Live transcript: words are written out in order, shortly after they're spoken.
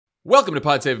Welcome to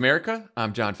Pod Save America.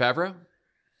 I'm Jon Favreau.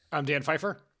 I'm Dan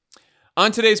Pfeiffer.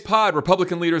 On today's pod,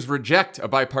 Republican leaders reject a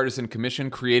bipartisan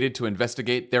commission created to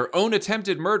investigate their own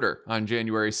attempted murder on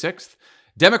January 6th.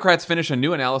 Democrats finish a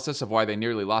new analysis of why they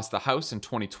nearly lost the House in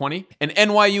 2020. And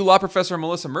NYU law professor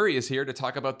Melissa Murray is here to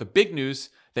talk about the big news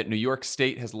that New York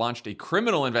State has launched a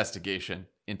criminal investigation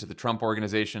into the Trump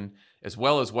Organization, as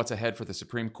well as what's ahead for the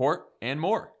Supreme Court and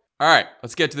more. All right,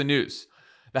 let's get to the news.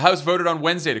 The House voted on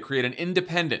Wednesday to create an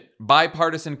independent,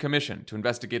 bipartisan commission to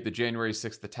investigate the January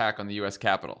 6th attack on the U.S.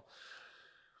 Capitol.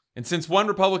 And since one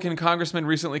Republican congressman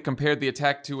recently compared the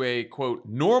attack to a, quote,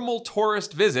 normal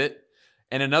tourist visit,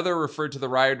 and another referred to the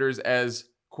rioters as,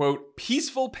 quote,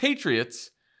 peaceful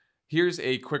patriots, here's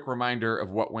a quick reminder of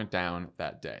what went down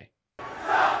that day.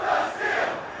 Stop the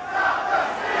steal! Stop the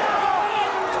steal!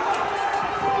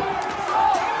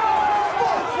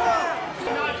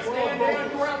 Not stand there,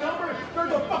 we're outnumbered.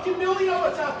 There's a fucking million of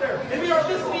us out there, and we are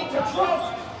listening to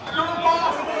Trump. You're the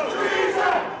boss.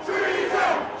 Treason!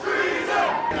 Treason! Treason!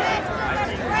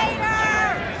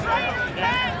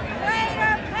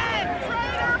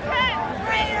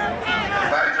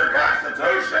 Defend your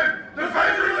Constitution!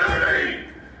 Defend your liberty!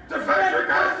 Defend your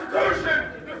Constitution!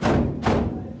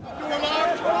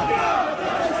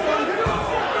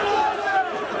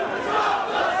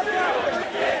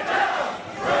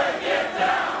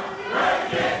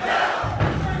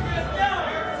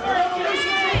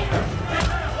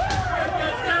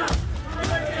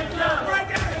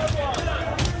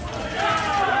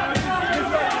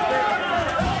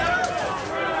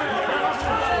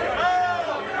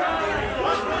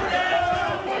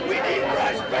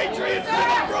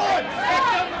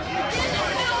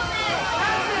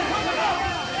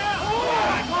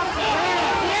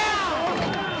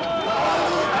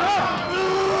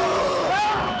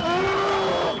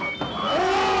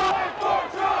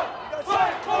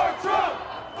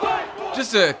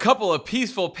 Just a couple of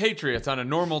peaceful patriots on a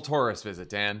normal tourist visit,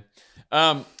 Dan.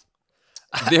 I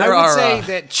would say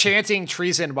that chanting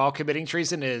treason while committing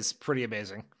treason is pretty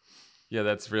amazing. Yeah,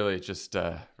 that's really just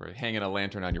hanging a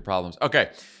lantern on your problems.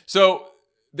 Okay, so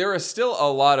there are still a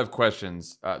lot of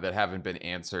questions that haven't been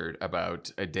answered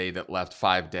about a day that left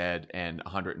 5 dead and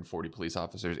 140 police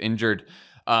officers injured.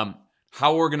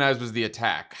 How organized was the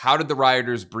attack? How did the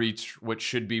rioters breach what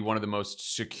should be one of the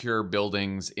most secure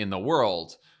buildings in the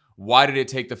world? Why did it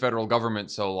take the federal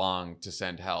government so long to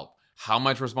send help? How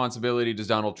much responsibility does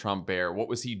Donald Trump bear? What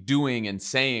was he doing and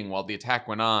saying while the attack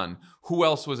went on? Who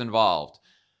else was involved?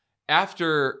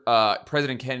 After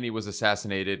President Kennedy was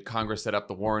assassinated, Congress set up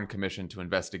the Warren Commission to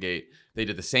investigate. They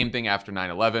did the same thing after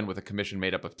 9/11 with a commission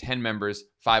made up of 10 members,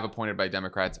 5 appointed by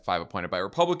Democrats, 5 appointed by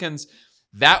Republicans.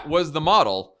 That was the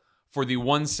model for the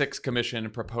 1-6 commission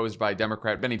proposed by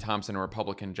Democrat Benny Thompson and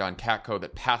Republican John Katko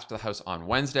that passed the House on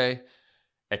Wednesday.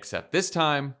 Except this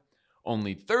time,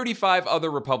 only 35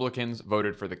 other Republicans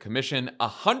voted for the commission.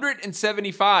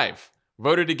 175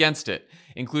 voted against it,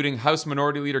 including House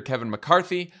Minority Leader Kevin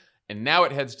McCarthy. And now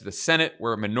it heads to the Senate,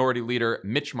 where Minority Leader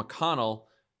Mitch McConnell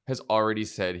has already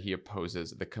said he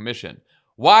opposes the commission.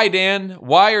 Why, Dan?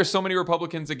 Why are so many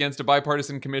Republicans against a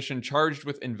bipartisan commission charged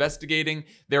with investigating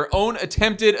their own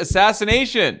attempted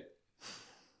assassination?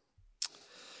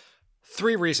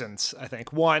 3 reasons, I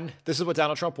think. 1, this is what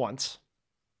Donald Trump wants.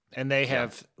 And they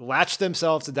have latched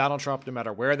themselves to Donald Trump no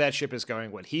matter where that ship is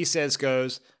going. What he says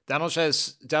goes. Donald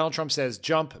Trump says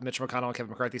jump. Mitch McConnell and Kevin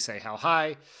McCarthy say how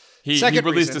high. He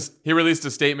released a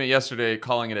statement yesterday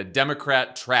calling it a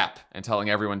Democrat trap and telling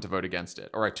everyone to vote against it.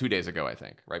 Or 2 days ago, I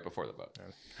think, right before the vote.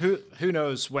 Who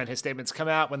knows when his statements come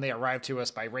out, when they arrive to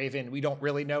us by Raven. We don't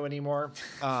really know anymore.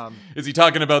 Is he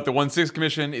talking about the 1-6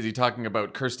 commission? Is he talking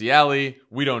about Kirstie Alley?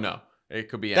 We don't know. It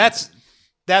could be anything.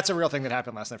 That's a real thing that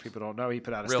happened last night. People don't know. He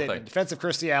put out a statement in defense of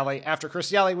Kirstie Alley after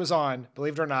Kirstie Alley was on,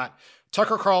 believe it or not,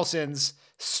 Tucker Carlson's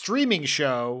streaming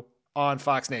show on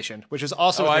Fox Nation, which is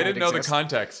also. I didn't know the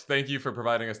context. Thank you for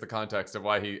providing us the context of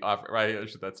why he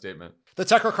issued that statement. The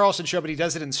Tucker Carlson show, but he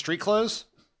does it in street clothes,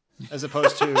 as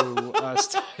opposed to.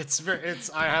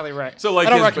 I highly recommend. So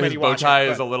like his bow tie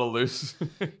is a little loose.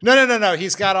 No.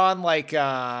 He's got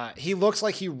on he looks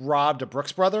like he robbed a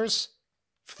Brooks Brothers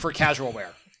for casual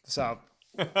wear. So.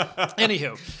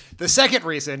 Anywho, the second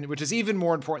reason, which is even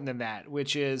more important than that,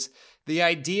 which is the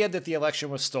idea that the election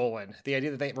was stolen, the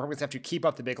idea that they Republicans have to keep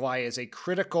up the big lie is a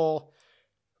critical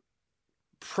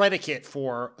predicate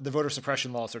for the voter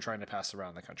suppression laws they're trying to pass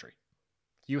around the country.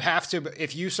 You have to,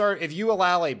 if you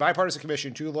allow a bipartisan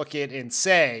commission to look at and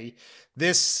say,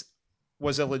 this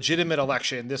was a legitimate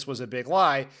election, this was a big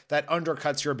lie, that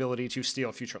undercuts your ability to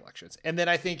steal future elections. And then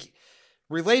I think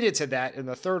related to that, and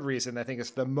the third reason I think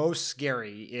is the most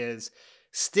scary, is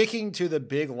sticking to the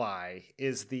big lie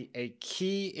is a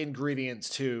key ingredient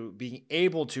to being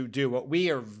able to do what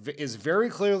is very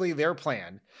clearly their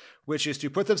plan, which is to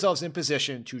put themselves in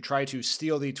position to try to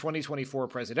steal the 2024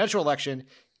 presidential election,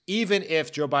 even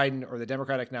if Joe Biden or the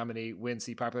Democratic nominee wins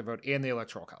the popular vote and the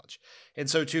Electoral College. And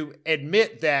so to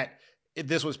admit that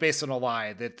this was based on a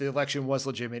lie, that the election was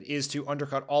legitimate, is to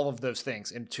undercut all of those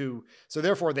things. So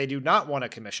therefore, they do not want a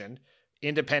commission,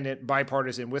 independent,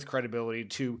 bipartisan, with credibility,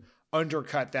 to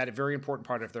undercut that very important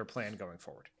part of their plan going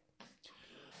forward.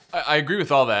 I agree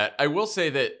with all that. I will say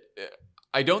that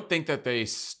I don't think that they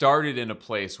started in a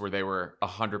place where they were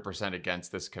 100%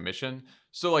 against this commission.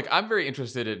 So, like, I'm very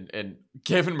interested in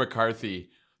Kevin McCarthy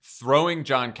throwing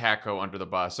John Kakko under the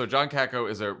bus. So John Kakko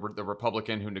is the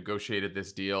Republican who negotiated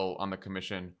this deal on the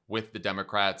commission with the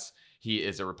Democrats. He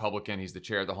is a Republican. He's the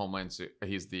chair of the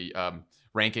he's the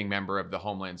ranking member of the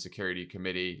Homeland Security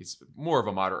Committee. He's more of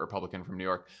a moderate Republican from New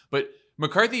York. But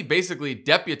McCarthy basically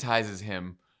deputizes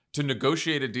him to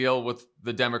negotiate a deal with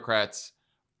the Democrats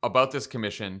about this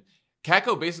commission.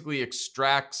 Kakko basically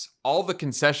extracts all the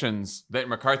concessions that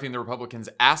McCarthy and the Republicans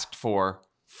asked for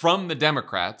from the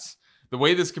Democrats. The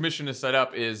way this commission is set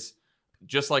up is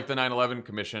just like the 9/11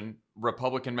 commission.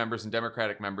 Republican members and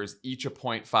Democratic members each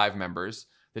appoint 5 members.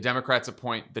 The Democrats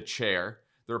appoint the chair.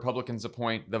 The Republicans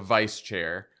appoint the vice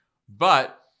chair.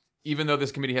 But even though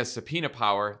this committee has subpoena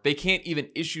power, they can't even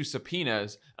issue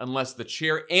subpoenas unless the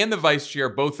chair and the vice chair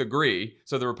both agree.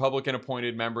 So the Republican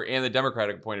appointed member and the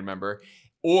Democratic appointed member,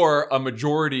 or a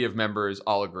majority of members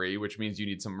all agree, which means you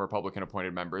need some Republican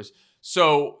appointed members.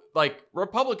 So, like,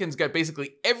 Republicans got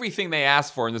basically everything they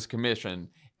asked for in this commission,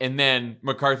 and then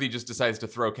McCarthy just decides to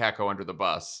throw Kakko under the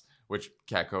bus, which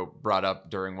Kakko brought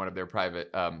up during one of their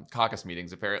private caucus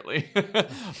meetings, apparently.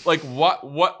 Like,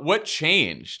 what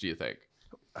changed, do you think?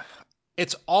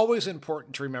 It's always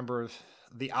important to remember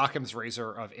the Occam's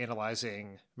razor of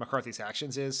analyzing McCarthy's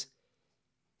actions is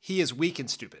he is weak and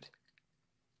stupid.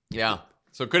 Yeah.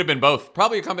 So it could have been both.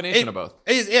 Probably a combination of both.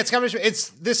 It's a combination.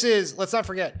 Let's not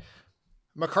forget,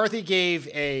 McCarthy gave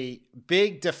a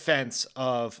big defense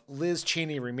of Liz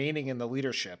Cheney remaining in the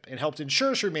leadership and helped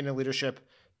ensure she remained in leadership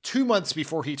 2 months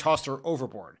before he tossed her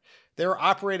overboard. They're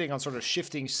operating on sort of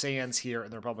shifting sands here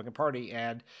in the Republican Party.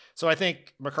 And so I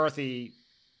think McCarthy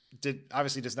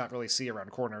obviously does not really see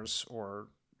around corners,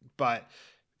 but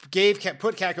put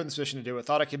Kakko in the position to do it,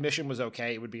 thought a commission was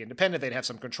okay. It would be independent. They'd have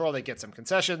some control. They'd get some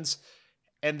concessions.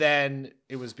 And then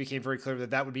became very clear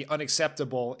that would be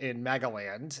unacceptable in MAGA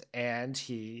land. And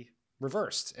he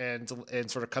reversed and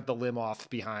sort of cut the limb off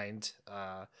behind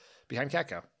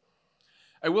Kakko.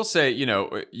 I will say,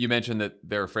 you mentioned that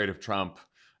they're afraid of Trump.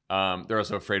 They're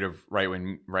also afraid of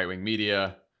right-wing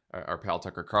media. Our pal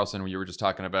Tucker Carlson, you were just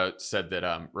talking about, said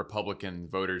that Republican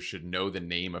voters should know the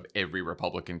name of every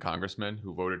Republican congressman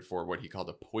who voted for what he called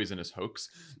a poisonous hoax.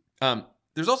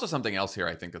 There's also something else here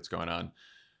I think that's going on.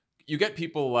 You get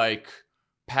people like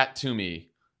Pat Toomey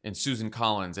and Susan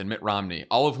Collins and Mitt Romney,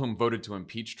 all of whom voted to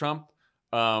impeach Trump.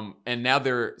 And now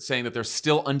they're saying that they're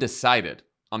still undecided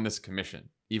on this commission,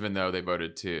 even though they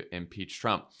voted to impeach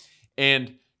Trump.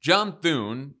 And John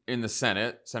Thune in the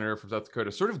Senate, senator from South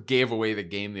Dakota, sort of gave away the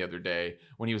game the other day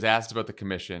when he was asked about the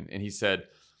commission. And he said,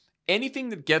 anything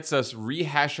that gets us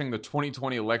rehashing the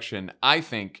 2020 election, I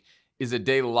think, is a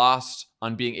day lost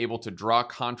on being able to draw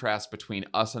contrast between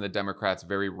us and the Democrats'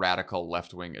 very radical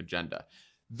left-wing agenda.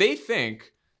 They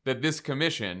think that this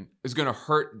commission is going to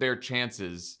hurt their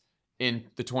chances in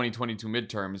the 2022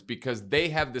 midterms because they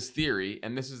have this theory,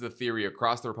 and this is the theory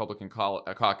across the Republican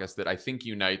caucus that I think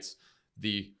unites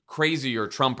the crazier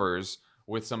Trumpers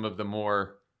with some of the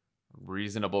more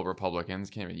reasonable Republicans,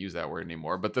 can't even use that word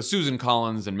anymore, but the Susan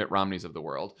Collins and Mitt Romneys of the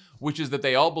world, which is that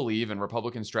they all believe, and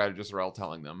Republican strategists are all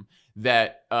telling them,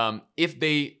 that if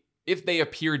they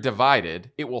appear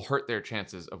divided, it will hurt their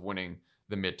chances of winning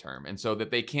the midterm. And so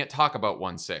that they can't talk about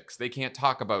 1/6. They can't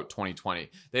talk about 2020.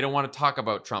 They don't want to talk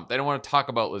about Trump. They don't want to talk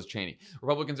about Liz Cheney.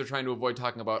 Republicans are trying to avoid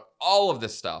talking about all of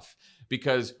this stuff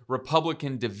because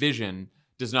Republican division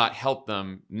does not help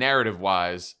them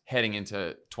narrative-wise heading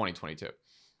into 2022.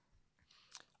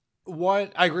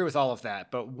 I agree with all of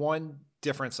that, but one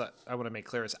difference that I want to make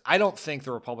clear is I don't think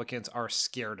the Republicans are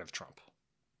scared of Trump.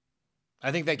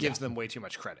 I think that gives them way too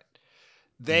much credit.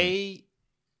 They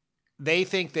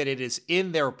think that it is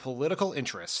in their political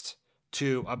interest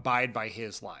to abide by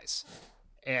his lies.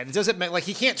 And it doesn't mean, like,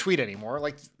 he can't tweet anymore.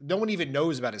 Like, no one even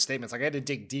knows about his statements. Like, I had to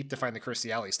dig deep to find the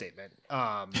Kirstie Alley statement.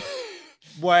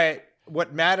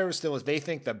 What matters still is they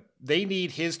think that they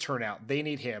need his turnout. They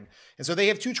need him. And so they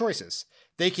have two choices.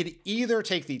 They could either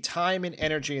take the time and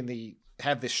energy and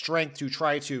have the strength to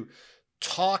try to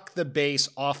talk the base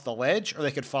off the ledge, or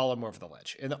they could follow them over the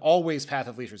ledge, and always path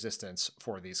of least resistance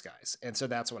for these guys. And so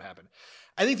that's what happened.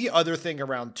 I think the other thing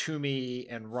around Toomey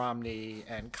and Romney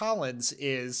and Collins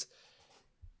is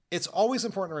it's always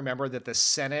important to remember that the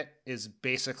Senate is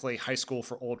basically high school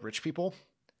for old rich people.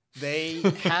 They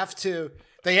have to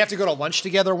go to lunch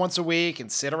together once a week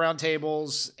and sit around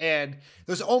tables. And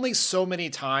there's only so many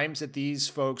times that these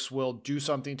folks will do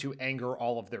something to anger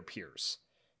all of their peers.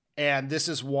 And this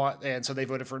is what, and so they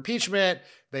voted for impeachment.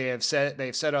 They've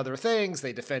said other things.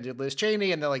 They defended Liz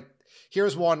Cheney, and they're like,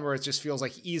 here's one where it just feels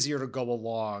like easier to go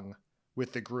along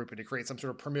with the group and to create some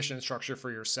sort of permission structure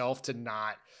for yourself to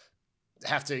not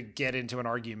have to get into an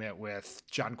argument with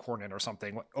John Cornyn or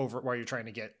something over while you're trying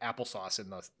to get applesauce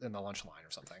in the lunch line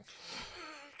or something.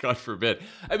 God forbid.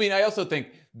 I mean, I also think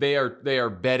they are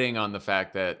betting on the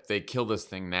fact that they kill this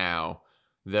thing now,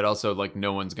 that also like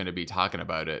no one's going to be talking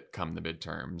about it come the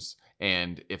midterms.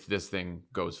 And if this thing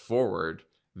goes forward,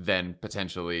 then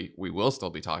potentially we will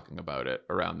still be talking about it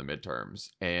around the midterms.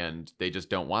 And they just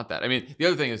don't want that. I mean, the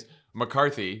other thing is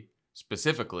McCarthy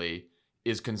specifically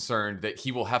is concerned that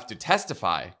he will have to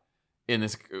testify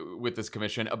with this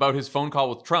commission about his phone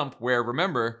call with Trump, where,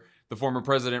 remember, the former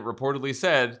president reportedly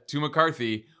said to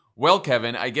McCarthy, "Well,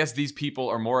 Kevin, I guess these people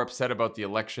are more upset about the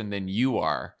election than you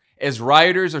are," as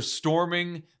rioters are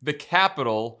storming the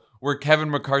Capitol where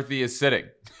Kevin McCarthy is sitting.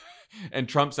 And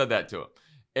Trump said that to him.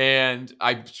 And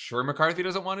I'm sure McCarthy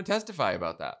doesn't want to testify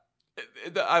about that.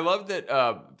 I love that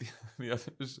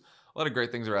there's a lot of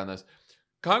great things around this.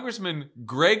 Congressman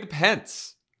Greg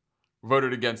Pence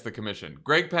voted against the commission.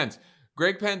 Greg Pence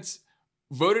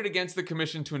voted against the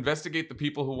commission to investigate the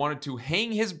people who wanted to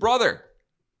hang his brother,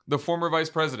 the former vice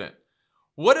president.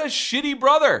 What a shitty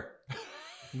brother.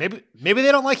 Maybe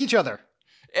they don't like each other.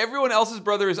 Everyone else's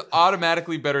brother is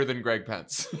automatically better than Greg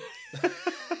Pence.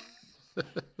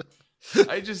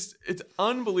 It's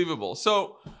unbelievable.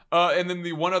 So, and then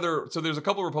there's a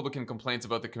couple of Republican complaints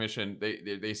about the commission.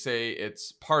 They say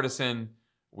it's partisan.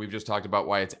 We've just talked about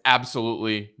why it's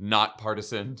absolutely not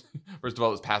partisan. First of all,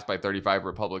 it was passed by 35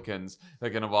 Republicans.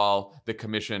 Second of all, the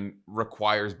commission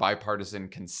requires bipartisan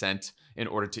consent in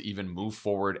order to even move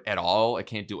forward at all. It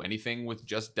can't do anything with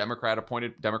just Democratic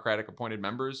appointed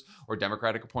members or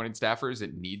Democratic appointed staffers.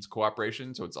 It needs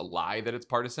cooperation. So it's a lie that it's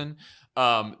partisan.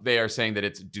 They are saying that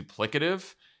it's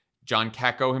duplicative. John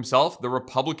Katko himself, the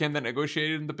Republican that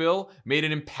negotiated the bill, made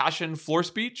an impassioned floor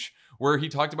speech where he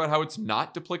talked about how it's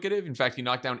not duplicative. In fact, he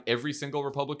knocked down every single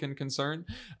Republican concern.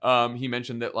 He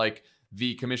mentioned that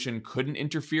the commission couldn't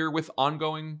interfere with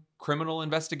ongoing criminal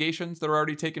investigations that are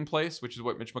already taking place, which is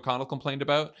what Mitch McConnell complained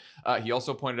about. He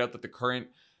also pointed out that the current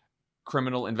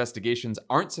criminal investigations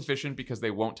aren't sufficient because they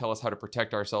won't tell us how to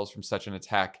protect ourselves from such an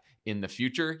attack in the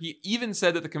future. He even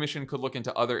said that the commission could look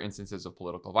into other instances of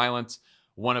political violence.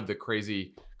 One of the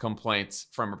crazy complaints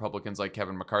from Republicans like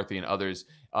Kevin McCarthy and others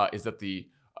is that the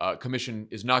commission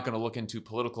is not going to look into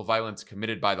political violence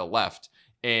committed by the left.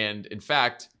 And in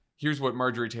fact, here's what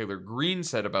Marjorie Taylor Greene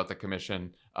said about the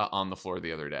commission on the floor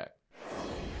the other day.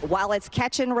 While it's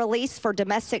catch and release for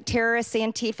domestic terrorists,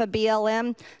 Antifa,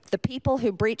 BLM, the people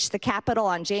who breached the Capitol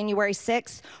on January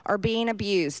 6th are being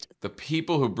abused. The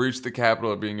people who breached the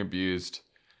Capitol are being abused.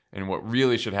 And what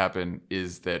really should happen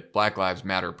is that Black Lives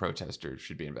Matter protesters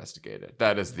should be investigated.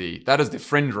 That is the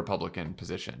fringe Republican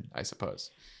position, I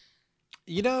suppose.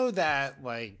 You know that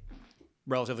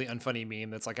relatively unfunny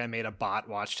meme that's I made a bot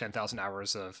watch 10,000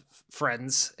 hours of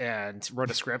Friends and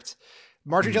wrote a script.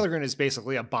 Marjorie Taylor Greene is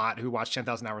basically a bot who watched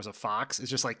 10,000 hours of Fox.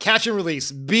 It's just catch and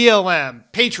release, BLM,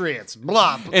 Patriots,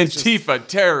 blah. Antifa,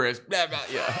 terrorists, blah, blah,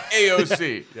 yeah.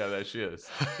 AOC. Yeah, that she is.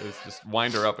 Just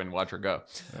wind her up and watch her go.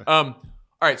 All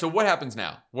right, so what happens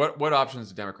now? What options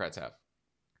do Democrats have?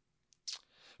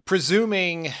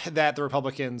 Presuming that the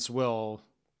Republicans will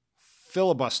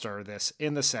filibuster this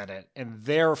in the Senate and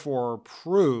therefore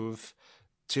prove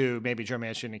to maybe Joe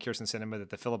Manchin and Kyrsten Sinema that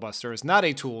the filibuster is not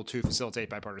a tool to facilitate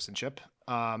bipartisanship.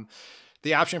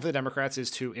 The option for the Democrats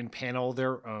is to impanel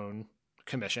their own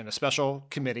commission, a special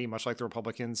committee, much like the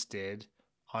Republicans did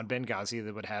on Benghazi,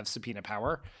 that would have subpoena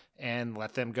power, and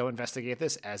let them go investigate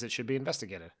this as it should be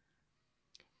investigated.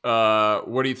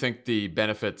 What do you think the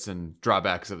benefits and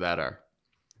drawbacks of that are?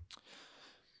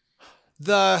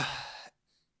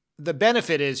 The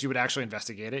benefit is you would actually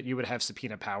investigate it. You would have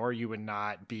subpoena power. You would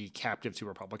not be captive to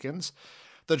Republicans.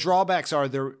 The drawbacks are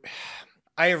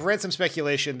I have read some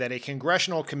speculation that a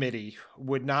congressional committee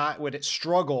would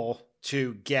struggle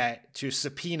to get to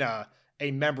subpoena a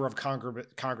member of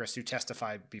Congress to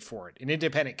testify before it. An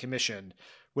independent commission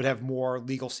would have more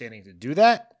legal standing to do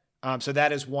that. So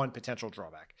that is one potential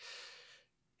drawback.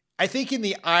 I think in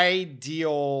the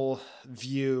ideal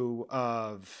view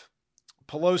of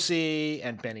Pelosi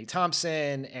and Benny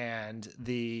Thompson and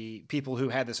the people who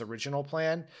had this original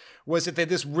plan was that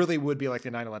this really would be like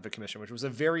the 9/11 Commission, which was a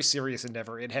very serious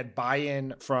endeavor. It had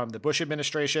buy-in from the Bush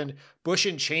administration. Bush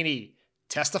and Cheney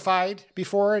testified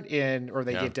before it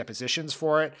they gave depositions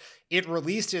for it. It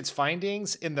released its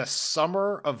findings in the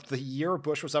summer of the year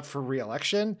Bush was up for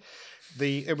re-election.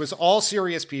 It was all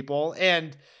serious people,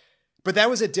 but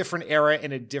that was a different era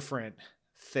and a different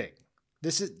thing.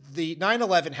 The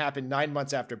 9/11 happened 9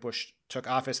 months after Bush took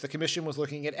office. The commission was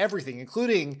looking at everything,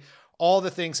 including all the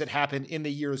things that happened in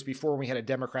the years before we had a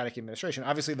Democratic administration.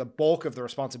 Obviously, the bulk of the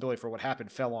responsibility for what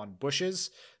happened fell on Bush's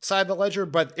side of the ledger,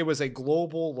 but it was a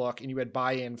global look, and you had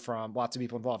buy-in from lots of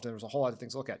people involved, and there was a whole lot of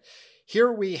things to look at.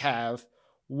 Here we have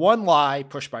one lie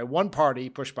pushed by one party,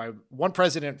 pushed by one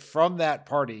president from that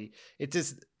party. It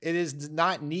does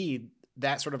not need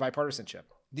that sort of bipartisanship.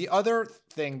 The other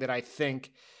thing that I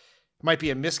think might be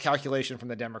a miscalculation from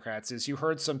the Democrats is you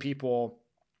heard some people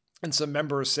and some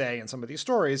members say in some of these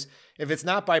stories, if it's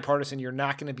not bipartisan, you're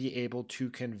not going to be able to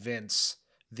convince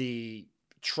the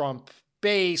Trump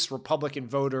base, Republican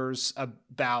voters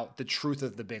about the truth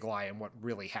of the big lie and what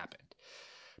really happened.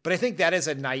 But I think that is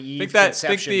a naive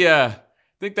conception. I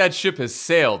think that ship has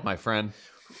sailed, my friend.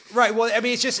 Right. Well, I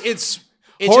mean, it's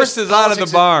horse is out of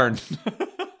the barn.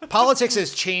 Politics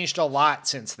has changed a lot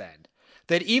since then.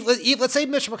 That let's say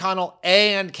Mitch McConnell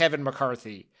and Kevin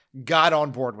McCarthy got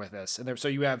on board with this, and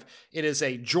it is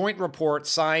a joint report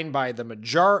signed by the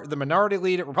minority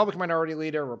leader, Republican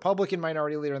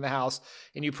minority leader in the House,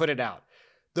 and you put it out.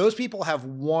 Those people have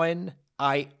one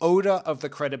iota of the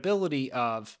credibility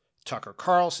of Tucker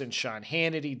Carlson, Sean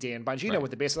Hannity, Dan Bongino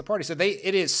with the base of the party. So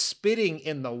it is spitting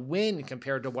in the wind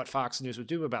compared to what Fox News would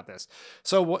do about this.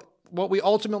 So what we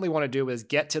ultimately want to do is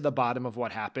get to the bottom of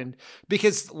what happened,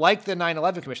 because like the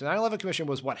 9/11 Commission, the 9/11 Commission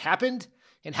was what happened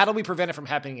and how do we prevent it from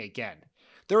happening again?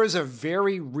 There is a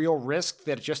very real risk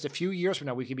that just a few years from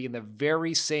now, we could be in the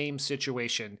very same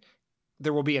situation.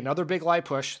 There will be another big lie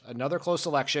push, another close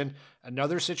election,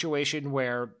 another situation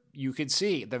where you could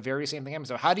see the very same thing happen.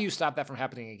 So how do you stop that from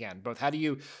happening again? Both how do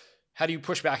you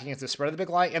push back against the spread of the big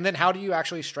lie? And then how do you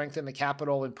actually strengthen the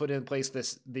Capitol and put in place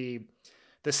the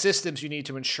systems you need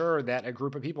to ensure that a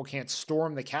group of people can't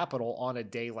storm the Capitol on a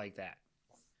day like that?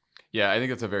 Yeah, I think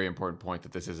that's a very important point,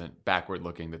 that this isn't backward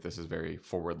looking, that this is very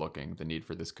forward looking, the need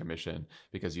for this commission,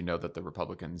 because you know that the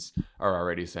Republicans are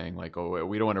already saying like, oh,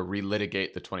 we don't want to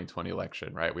relitigate the 2020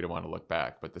 election, right? We don't want to look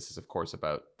back. But this is, of course,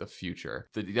 about the future.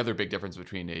 The other big difference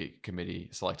between a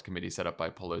select committee set up by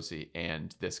Pelosi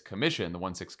and this commission, the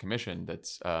 1/6 commission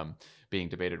that's being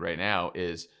debated right now,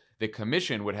 is the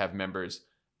commission would have members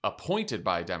appointed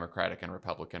by Democratic and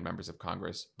Republican members of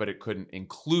Congress, but it couldn't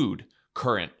include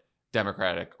current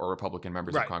Democratic or Republican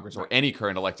members of Congress or any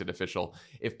current elected official.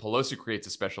 If Pelosi creates a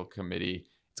special committee,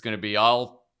 it's going to be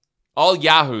all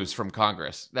yahoos from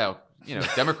Congress. Now,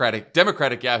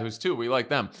 Democratic yahoos too. We like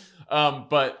them.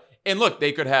 And look,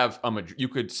 they could have you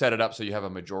could set it up so you have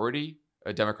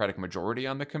a Democratic majority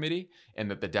on the committee,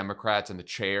 and that the Democrats and the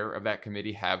chair of that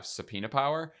committee have subpoena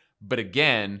power. But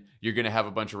again, you're going to have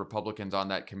a bunch of Republicans on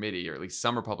that committee, or at least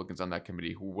some Republicans on that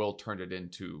committee, who will turn it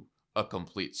into a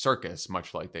complete circus,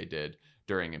 much like they did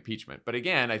during impeachment. But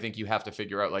again, I think you have to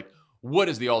figure out, like, what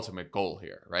is the ultimate goal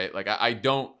here, right? Like, I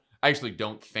actually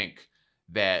don't think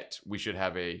that we should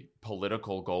have a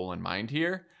political goal in mind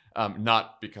here.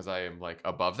 Not because I am like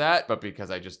above that, but because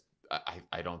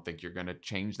I don't think you're going to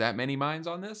change that many minds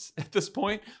on this at this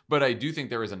point. But I do think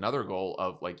there is another goal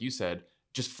of, like you said,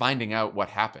 just finding out what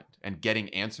happened and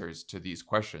getting answers to these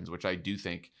questions, which I do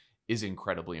think is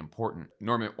incredibly important.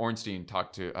 Norman Ornstein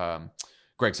talked to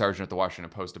Greg Sargent at the Washington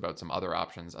Post about some other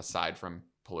options aside from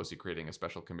Pelosi creating a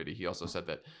special committee. He also said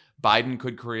that Biden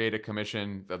could create a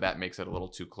commission, though that makes it a little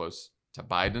too close to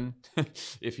Biden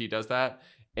if he does that.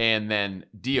 And then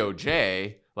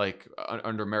DOJ, like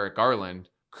under Merrick Garland,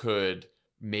 could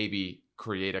maybe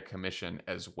create a commission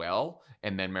as well.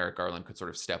 And then Merrick Garland could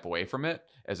sort of step away from it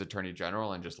as Attorney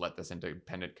General and just let this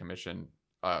independent commission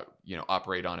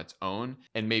operate on its own,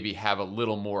 and maybe have a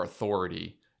little more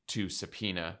authority to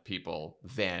subpoena people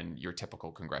than your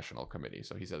typical congressional committee.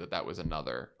 So he said that was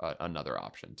another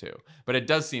option too. But it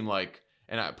does seem like,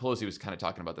 and Pelosi was kind of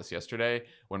talking about this yesterday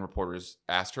when reporters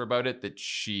asked her about it, that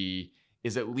she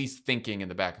is at least thinking in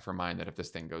the back of her mind that if this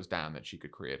thing goes down, that she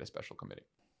could create a special committee.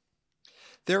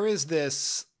 There is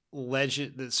this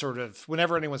legend that sort of,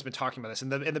 whenever anyone's been talking about this,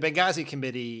 and the Benghazi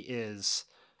committee is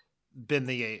been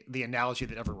the analogy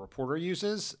that every reporter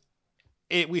uses.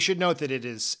 We should note that it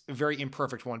is a very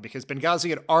imperfect one, because Benghazi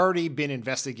had already been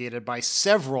investigated by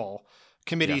several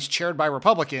committees chaired by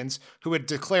Republicans who had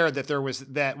declared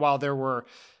that while there were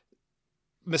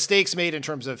mistakes made in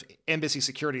terms of embassy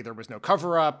security, there was no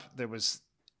cover up.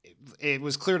 It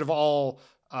was cleared of all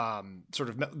it sort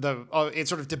of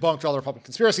debunked all the Republican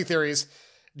conspiracy theories.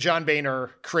 John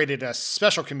Boehner created a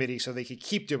special committee so they could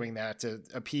keep doing that to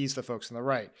appease the folks on the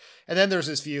right. And then there's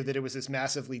this view that it was this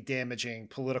massively damaging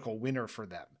political winner for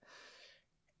them.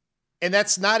 And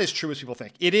that's not as true as people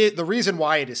think. It is the reason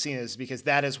why it is seen is because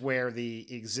that is where the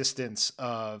existence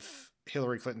of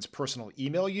Hillary Clinton's personal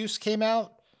email use came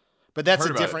out. But that's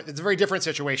it's a very different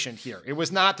situation here. It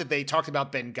was not that they talked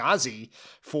about Benghazi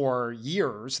for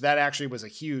years. That actually was a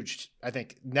huge, I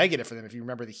think, negative for them. If you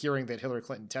remember the hearing that Hillary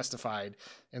Clinton testified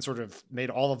and sort of made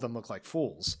all of them look like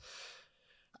fools.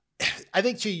 I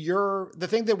think the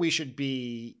thing that we should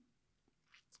be,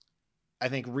 I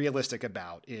think, realistic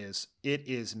about is it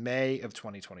is May of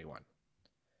 2021.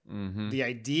 Mm-hmm. The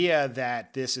idea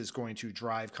that this is going to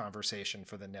drive conversation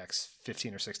for the next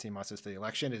 15 or 16 months after the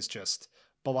election is just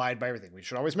belied by everything. We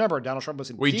should always remember Donald Trump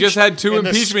was impeached. We just had two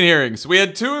impeachment hearings. We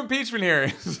had two impeachment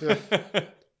hearings. I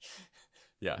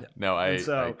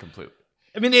completely.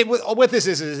 I mean, what this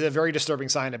is a very disturbing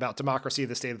sign about democracy,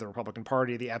 the state of the Republican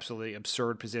Party, the absolutely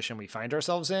absurd position we find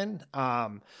ourselves in.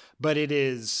 But it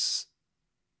is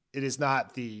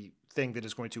not the thing that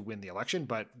is going to win the election.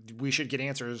 But we should get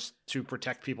answers to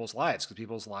protect people's lives because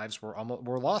people's lives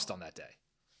were lost on that day.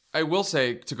 I will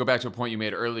say, to go back to a point you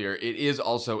made earlier, it is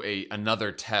also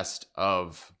another test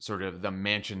of sort of the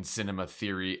Manchin cinema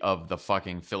theory of the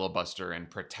fucking filibuster and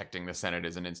protecting the Senate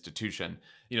as an institution.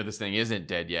 You know, this thing isn't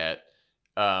dead yet.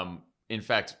 In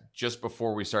fact, just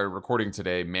before we started recording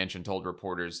today, Manchin told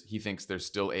reporters he thinks there's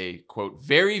still a, quote,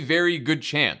 very, very good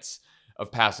chance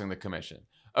of passing the commission.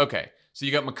 Okay, so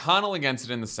you got McConnell against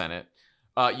it in the Senate.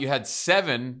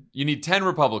 You need 10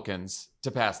 Republicans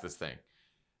to pass this thing.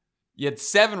 You had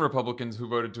 7 Republicans who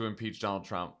voted to impeach Donald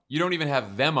Trump. You don't even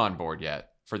have them on board yet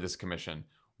for this commission.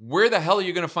 Where the hell are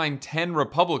you going to find 10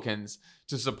 Republicans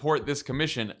to support this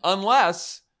commission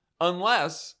unless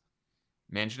Manchin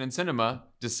and Sinema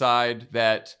decide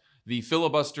that the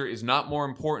filibuster is not more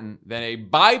important than a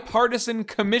bipartisan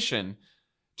commission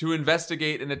to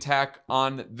investigate an attack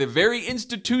on the very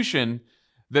institution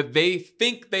that they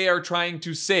think they are trying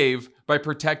to save by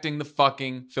protecting the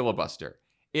fucking filibuster.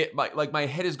 My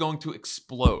head is going to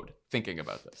explode thinking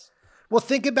about this. Well,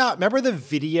 remember the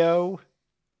video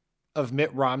of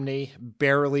Mitt Romney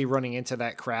barely running into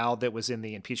that crowd that was in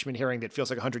the impeachment hearing that feels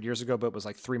like 100 years ago, but was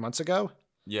like 3 months ago?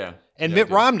 Yeah. And Mitt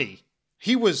Romney,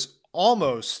 he was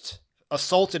almost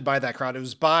assaulted by that crowd. It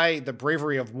was by the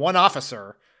bravery of one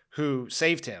officer who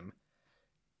saved him,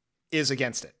 is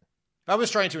against it. I was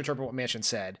trying to interpret what Manchin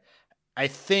said. I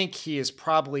think he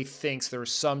probably thinks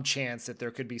there's some chance that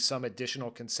there could be some additional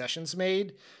concessions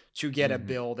made to get a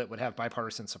bill that would have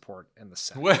bipartisan support in the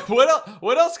Senate.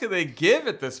 What else can they give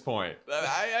at this point?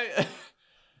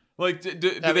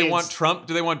 Do they want Trump?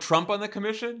 Do they want Trump on the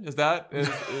commission? Is that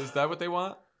what they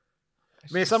want?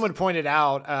 I mean, someone pointed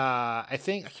out. I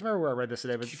can't remember where I read this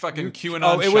today. But fucking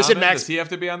QAnon. It was in Max. Does he have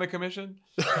to be on the commission?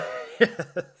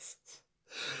 Yes.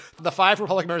 The 5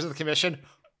 Republican members of the commission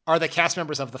are the cast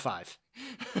members of the 5.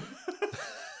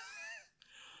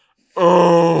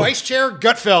 Vice Chair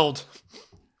Gutfeld.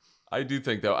 I do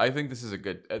think, though, this is a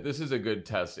good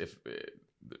test. If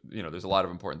there's a lot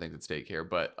of important things at stake here,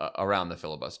 but around the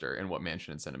filibuster and what Manchin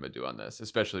and Sinema do on this,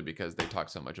 especially because they talk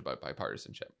so much about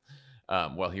bipartisanship.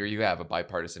 Well, here you have a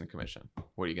bipartisan commission.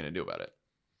 What are you going to do about it?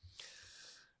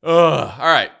 All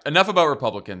right, enough about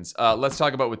Republicans. Let's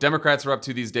talk about what Democrats are up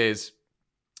to these days.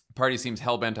 The party seems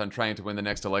hell-bent on trying to win the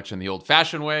next election the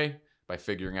old-fashioned way by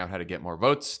figuring out how to get more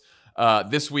votes.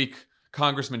 This week,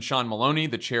 Congressman Sean Maloney,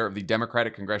 the chair of the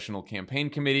Democratic Congressional Campaign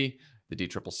Committee, the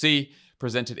DCCC,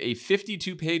 presented a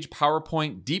 52-page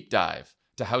PowerPoint deep dive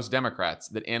to House Democrats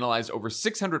that analyzed over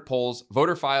 600 polls,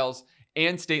 voter files,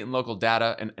 and state and local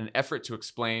data in an effort to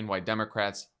explain why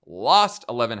Democrats lost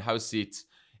 11 House seats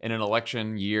in an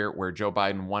election year where Joe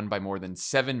Biden won by more than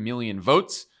 7 million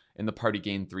votes and the party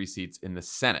gained 3 seats in the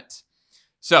Senate.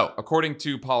 So, according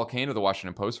to Paul Kane of the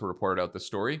Washington Post, who reported out the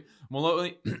story,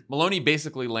 Maloney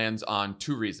basically lands on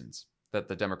 2 reasons that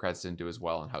the Democrats didn't do as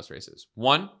well in House races.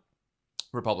 1,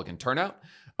 Republican turnout,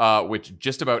 which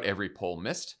just about every poll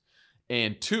missed.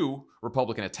 And 2,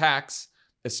 Republican attacks,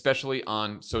 especially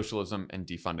on socialism and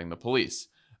defunding the police.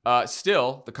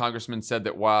 Still, the congressman said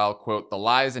that while, quote, the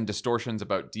lies and distortions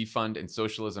about defund and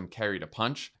socialism carried a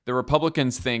punch, the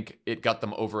Republicans think it got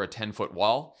them over a 10-foot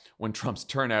wall when Trump's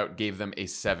turnout gave them a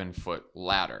 7-foot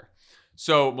ladder.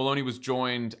 So Maloney was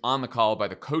joined on the call by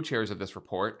the co-chairs of this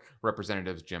report,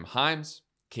 Representatives Jim Himes,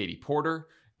 Katie Porter,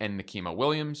 and Nikema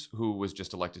Williams, who was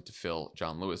just elected to fill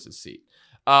John Lewis's seat.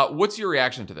 What's your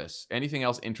reaction to this? Anything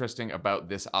else interesting about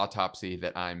this autopsy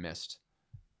that I missed?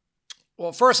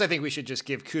 Well, first, I think we should just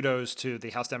give kudos to the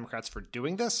House Democrats for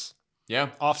doing this. Yeah.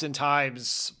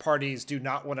 Oftentimes, parties do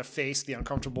not want to face the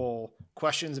uncomfortable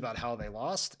questions about how they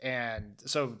lost. And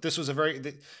so this was a very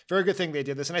good thing they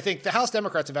did this. And I think the House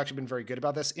Democrats have actually been very good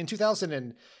about this.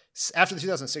 After the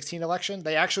 2016 election,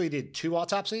 they actually did 2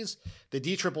 autopsies. The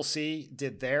DCCC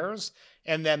did theirs.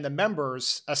 And then the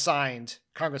members assigned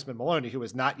Congressman Maloney, who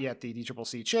was not yet the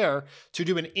DCCC chair, to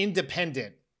do an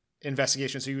independent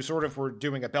investigation. So you sort of were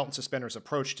doing a belt and suspenders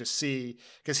approach to see,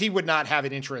 because he would not have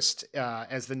an interest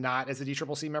as the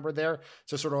DCCC member there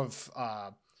to sort of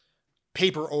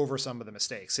paper over some of the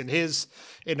mistakes.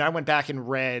 And I went back and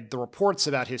read the reports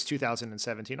about his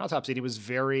 2017 autopsy. And he was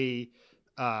very,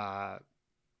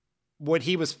 what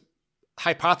he was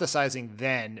hypothesizing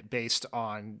then based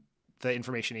on the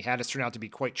information he had has turned out to be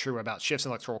quite true about shifts in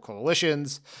electoral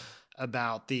coalitions,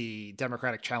 about the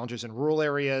Democratic challenges in rural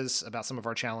areas, about some of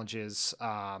our challenges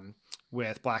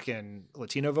with Black and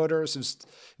Latino voters.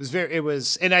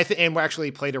 And actually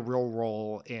played a real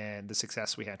role in the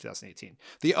success we had in 2018.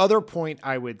 The other point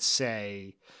I would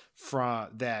say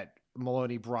that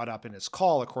Maloney brought up in his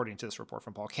call, according to this report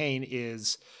from Paul Kane,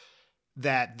 is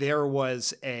that there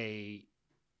was a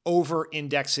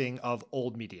over-indexing of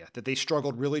old media, that they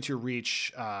struggled really to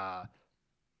reach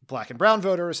Black and brown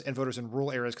voters and voters in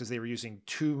rural areas because they were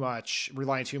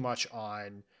relying too much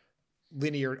on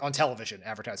television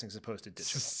advertising as opposed to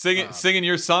digital. Singing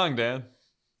your song, Dan.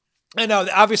 I know.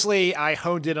 Obviously, I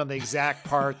honed in on the exact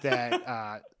part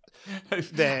that makes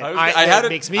me seem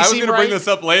right. I was going to bring this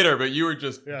up later, but you were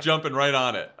just jumping right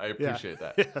on it. I appreciate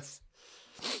that. Yes.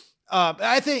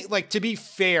 I think, to be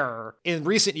fair, in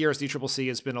recent years, DCCC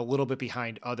has been a little bit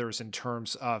behind others in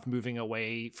terms of moving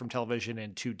away from television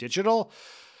into digital.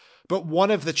 But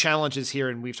one of the challenges here,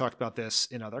 and we've talked about this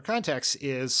in other contexts,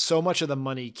 is so much of the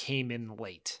money came in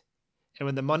late. And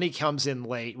when the money comes in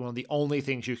late, one of the only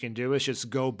things you can do is just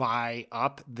go buy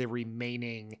up the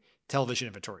remaining television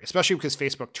inventory, especially because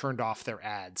Facebook turned off their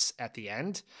ads at the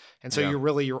end. And so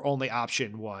your only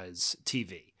option was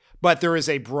TV. But there is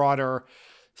a broader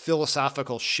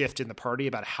philosophical shift in the party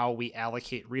about how we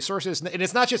allocate resources. And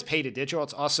it's not just pay to digital.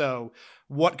 It's also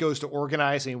what goes to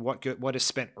organizing, what is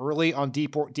spent early on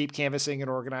deep canvassing and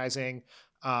organizing.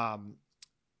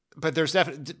 But there's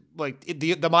definitely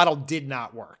the model did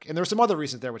not work. And there's some other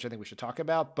reasons there, which I think we should talk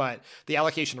about, but the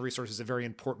allocation of resources is a very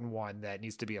important one that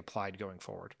needs to be applied going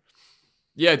forward.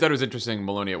 Yeah, I thought it was interesting.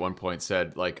 Maloney at one point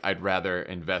said, I'd rather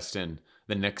invest in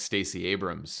the next Stacey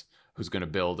Abrams, who's going to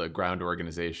build a ground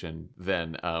organization,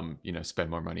 than spend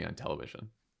more money on television.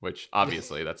 Which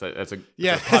obviously that's a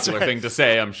popular thing to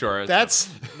say, I'm sure. That's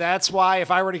why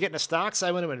if I were to get into stocks,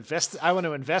 I want to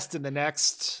invest in the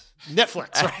next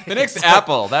Netflix, right? The next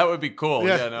Apple. That would be cool.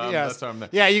 That's how I'm there.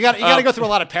 Yeah, you got to go through a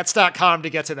lot of pets.com to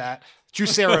get to that.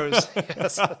 Juiceros.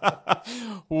 Yes.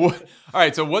 All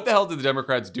right, so what the hell did the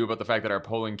Democrats do about the fact that our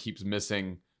polling keeps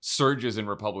missing surges in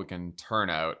Republican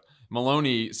turnout?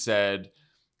 Maloney said,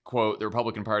 quote, the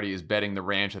Republican Party is betting the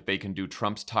ranch that they can do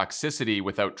Trump's toxicity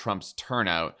without Trump's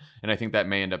turnout. And I think that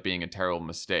may end up being a terrible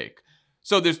mistake.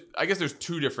 So I guess there's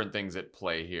 2 different things at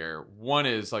play here. One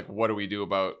is what do we do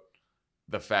about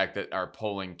the fact that our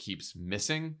polling keeps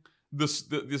missing this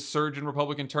surge in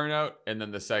Republican turnout? And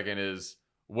then the second is,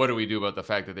 what do we do about the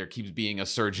fact that there keeps being a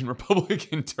surge in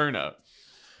Republican turnout?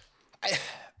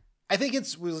 I think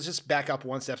we'll just back up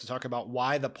one step to talk about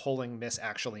why the polling miss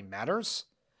actually matters.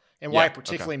 And why it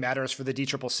particularly matters for the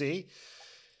DCCC.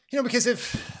 Because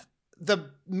if the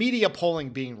media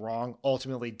polling being wrong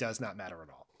ultimately does not matter at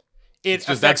all.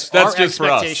 That's just for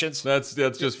us.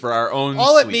 That's just for our own.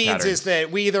 All it means is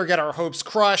that we either get our hopes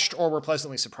crushed or we're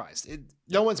pleasantly surprised.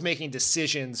 No one's making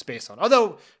decisions based on.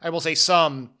 Although I will say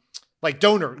some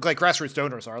grassroots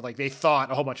donors are they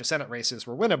thought a whole bunch of Senate races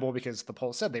were winnable because the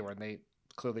polls said they were, and they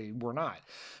clearly were not.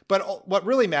 But what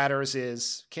really matters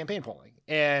is campaign polling.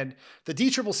 And the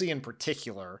DCCC in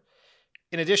particular,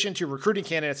 in addition to recruiting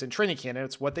candidates and training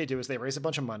candidates, what they do is they raise a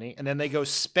bunch of money and then they go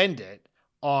spend it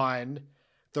on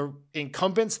the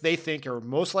incumbents they think are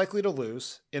most likely to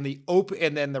lose and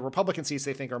then the Republican seats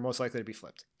they think are most likely to be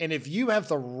flipped. And if you have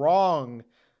the wrong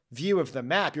view of the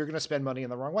map, you're going to spend money in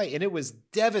the wrong way. And it was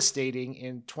devastating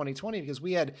in 2020 because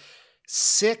we had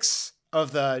 6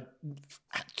 of the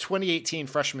 2018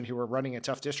 freshmen who were running in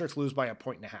tough districts lose by 1.5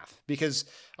 points, because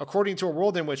according to a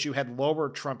world in which you had lower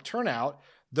Trump turnout,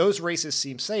 those races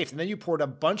seemed safe. And then you poured a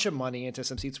bunch of money into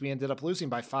some seats we ended up losing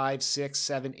by 5, 6,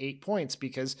 7, 8 points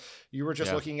because you were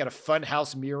just looking at a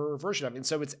funhouse mirror version of it. And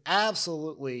so it's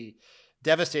absolutely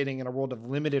devastating in a world of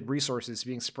limited resources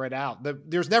being spread out.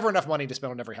 There's never enough money to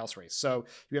spend on every House race. So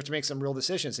you have to make some real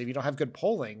decisions. If you don't have good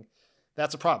polling,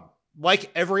 that's a problem.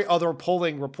 Like every other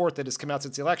polling report that has come out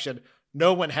since the election,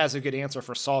 no one has a good answer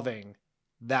for solving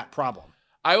that problem.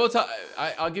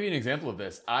 I'll give you an example of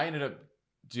this. I ended up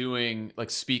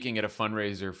speaking at a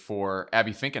fundraiser for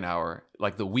Abby Finkenauer,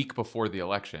 like the week before the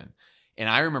election. And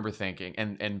I remember thinking,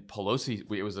 and Pelosi,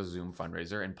 it was a Zoom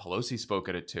fundraiser, and Pelosi spoke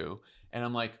at it too. And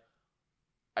I'm like,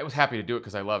 I was happy to do it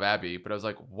because I love Abby, but I was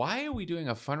like, why are we doing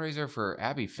a fundraiser for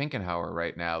Abby Finkenauer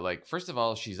right now? Like, first of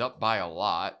all, she's up by a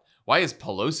lot. Why is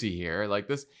Pelosi here? Like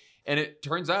this. And it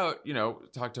turns out,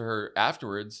 talked to her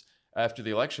afterwards, after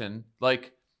the election,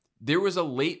 like there was a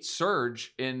late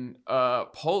surge in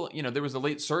polling. There was a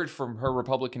late surge from her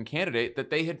Republican candidate that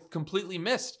they had completely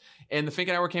missed. And the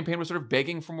Finkenauer campaign was sort of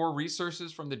begging for more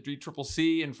resources from the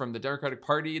DCCC and from the Democratic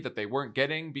Party that they weren't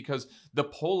getting because the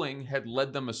polling had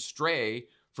led them astray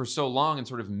for so long and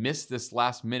sort of missed this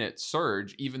last minute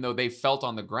surge, even though they felt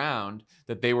on the ground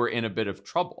that they were in a bit of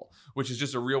trouble, which is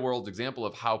just a real world example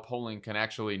of how polling can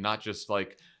actually not just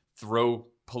like throw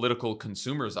political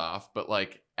consumers off, but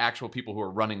like actual people who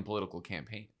are running political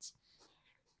campaigns.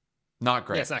 Not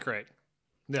great. Yeah, it's not great.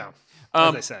 No,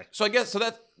 as they say. So I guess,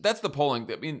 that's the polling.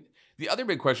 I mean, the other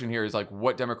big question here is like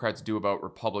what Democrats do about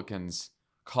Republicans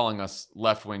calling us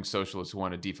left-wing socialists who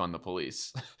want to defund the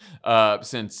police.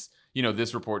 Since,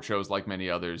 this report shows, like many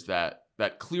others, that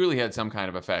clearly had some kind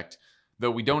of effect,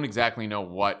 though we don't exactly know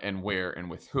what and where and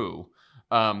with who.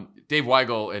 Dave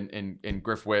Weigel and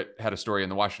Griff Witt had a story in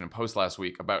the Washington Post last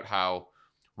week about how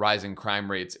rising crime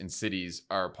rates in cities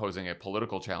are posing a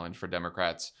political challenge for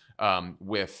Democrats,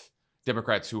 with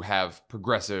Democrats who have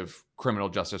progressive criminal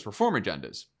justice reform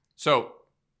agendas. So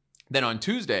then on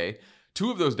Tuesday,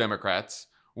 two of those Democrats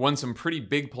won some pretty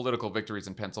big political victories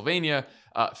in Pennsylvania.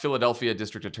 Philadelphia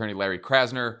District Attorney Larry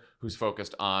Krasner, who's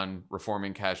focused on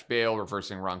reforming cash bail,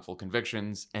 reversing wrongful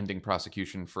convictions, ending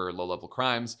prosecution for low-level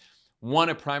crimes, won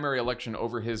a primary election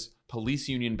over his police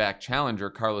union-backed challenger,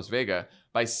 Carlos Vega,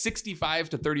 by 65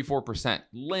 to 34%,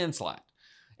 landslide.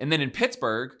 And then in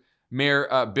Pittsburgh, Mayor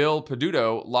Bill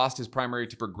Peduto lost his primary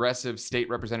to progressive state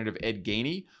representative Ed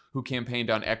Gainey, who campaigned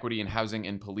on equity in housing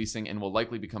and policing and will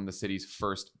likely become the city's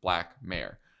first black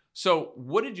mayor. So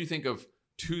what did you think of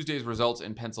Tuesday's results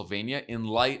in Pennsylvania in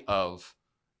light of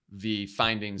the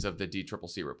findings of the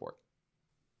DCCC report?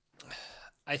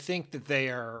 I think that they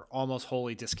are almost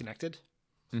wholly disconnected.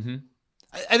 Mm-hmm.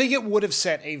 I think it would have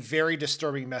sent a very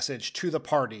disturbing message to the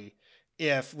party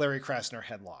if Larry Krasner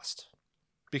had lost.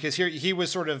 Because here he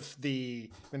was sort of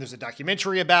there's a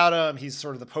documentary about him. He's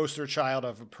sort of the poster child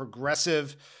of a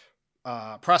progressive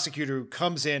prosecutor who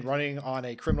comes in running on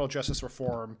a criminal justice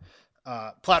reform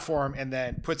platform and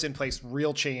then puts in place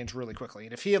real change really quickly.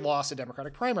 And if he had lost a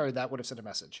Democratic primary, that would have sent a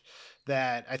message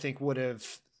that I think would have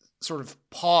sort of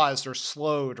paused or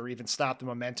slowed or even stopped the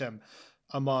momentum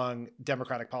among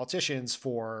Democratic politicians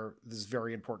for this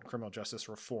very important criminal justice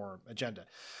reform agenda.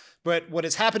 But what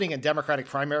is happening in Democratic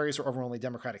primaries or overwhelmingly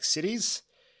Democratic cities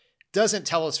doesn't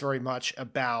tell us very much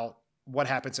about what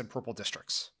happens in purple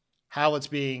districts, how it's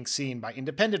being seen by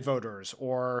independent voters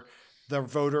or the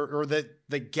voter or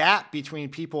the gap between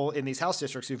people in these House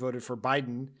districts who voted for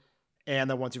Biden and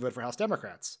the ones who voted for House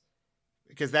Democrats.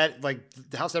 Because that, like,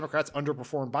 the House Democrats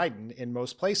underperformed Biden in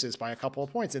most places by a couple of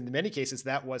points. In many cases,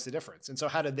 that was the difference. And so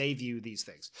how do they view these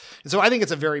things? And so I think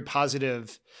it's a very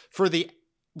positive for the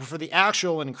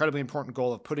actual and incredibly important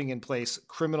goal of putting in place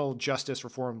criminal justice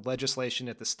reform legislation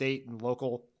at the state and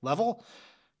local level.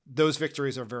 Those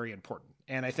victories are very important.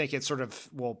 And I think it sort of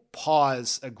will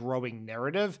pause a growing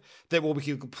narrative that will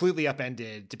be completely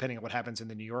upended depending on what happens in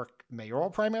the New York mayoral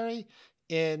primary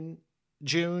in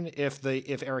June. If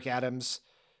Eric Adams,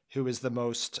 who is the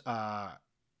most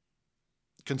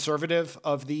conservative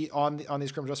of on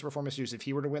these criminal justice reform issues, if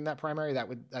he were to win that primary, that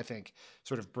would, I think,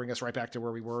 sort of bring us right back to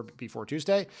where we were before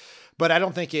Tuesday. But I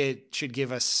don't think it should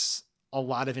give us a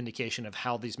lot of indication of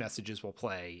how these messages will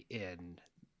play in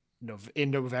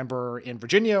November in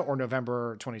Virginia or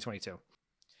November 2022.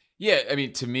 Yeah, I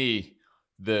mean, to me,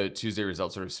 the Tuesday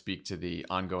results sort of speak to the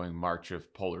ongoing march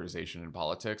of polarization in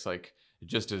politics. Like,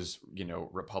 just as,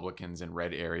 Republicans in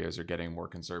red areas are getting more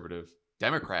conservative,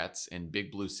 Democrats in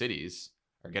big blue cities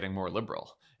are getting more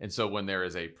liberal. And so when there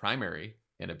is a primary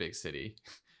in a big city,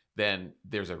 then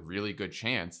there's a really good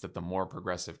chance that the more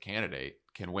progressive candidate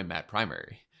can win that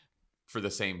primary for the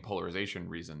same polarization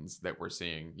reasons that we're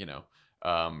seeing,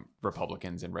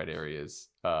 Republicans in red areas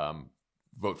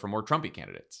vote for more Trumpy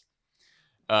candidates.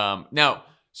 Now,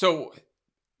 so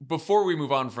before we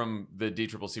move on from the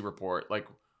DCCC report, like,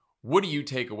 what do you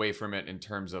take away from it in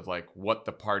terms of like what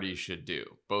the party should do?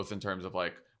 Both in terms of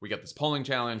like, we got this polling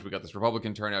challenge, we got this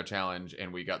Republican turnout challenge,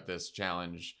 and we got this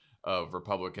challenge of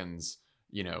Republicans,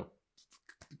 you know,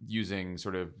 using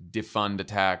sort of defund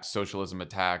attacks, socialism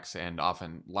attacks, and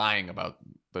often lying about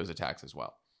those attacks as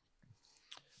well.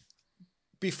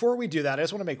 Before we do that, I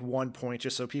just want to make one point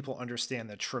just so people understand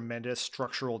the tremendous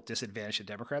structural disadvantage that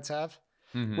Democrats have.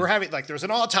 Mm-hmm. We're having, like, there's an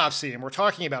autopsy and we're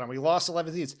talking about it. We lost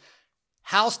 11 seats.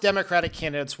 House Democratic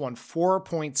candidates won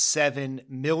 4.7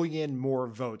 million more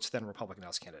votes than Republican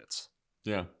House candidates.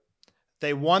 Yeah.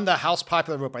 They won the House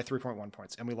popular vote by 3.1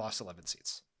 points and we lost 11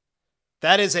 seats.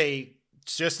 That is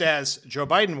just as Joe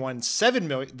Biden won 7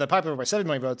 million, the popular vote by 7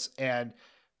 million votes, and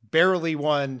barely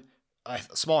won a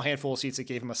small handful of seats that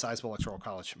gave him a sizable electoral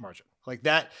college margin. Like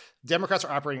that, Democrats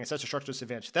are operating at such a structural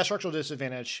disadvantage. That structural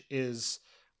disadvantage is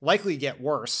likely to get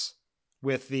worse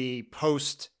with the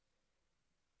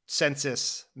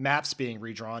post-census maps being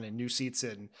redrawn and new seats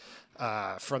in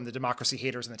from the democracy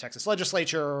haters in the Texas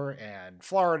legislature and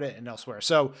Florida and elsewhere.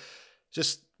 So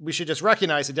we should just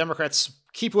recognize that Democrats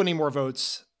keep winning more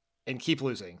votes and keep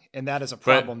losing. And that is a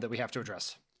problem that we have to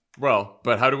address. Well,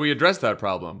 but how do we address that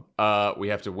problem? We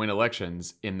have to win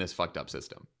elections in this fucked up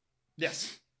system.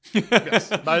 Yes. Yes.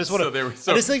 I just want to.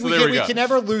 I just think we can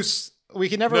never lose. We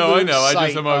can never. No, lose I know.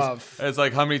 Sight of, it's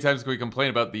like, how many times can we complain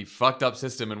about the fucked up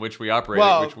system in which we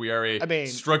operate, which we are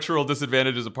structural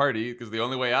disadvantage as a party, because the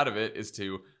only way out of it is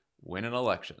to win an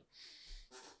election.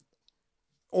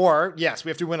 Or yes, we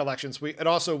have to win elections. It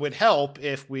also would help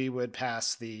if we would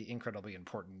pass the incredibly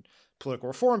important political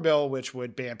reform bill, which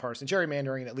would ban partisan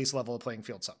gerrymandering and at least level the playing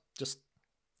field some.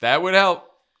 That would help.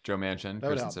 Joe Manchin,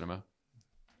 Kristen Sinema,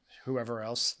 whoever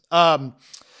else. The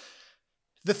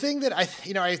thing that I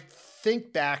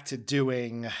think back to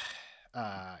doing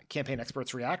Campaign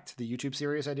Experts React, the YouTube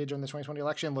series I did during the 2020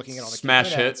 election, looking at all the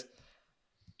smash hit.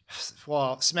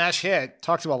 Well, smash hit.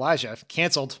 Talk to Elijah.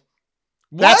 Canceled.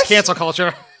 What? That's cancel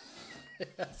culture.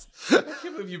 Yes. I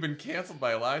can't believe you've been canceled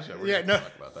by Elijah. We're gonna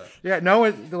talk about that. Yeah, no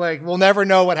one we'll never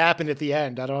know what happened at the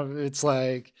end. It's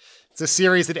a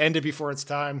series that ended before its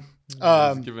time.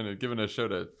 Given a show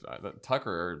to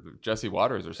Tucker or Jesse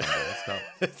Waters or something.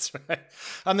 That's right.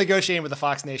 I'm negotiating with the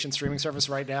Fox Nation streaming service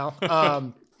right now. But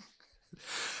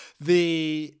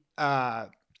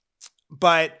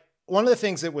one of the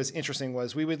things that was interesting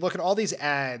was we would look at all these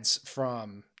ads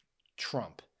from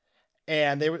Trump.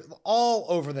 And they were all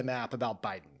over the map about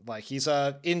Biden. Like he's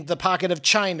in the pocket of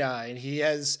China and he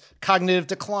has cognitive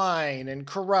decline and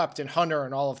corrupt and Hunter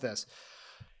and all of this.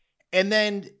 And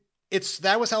then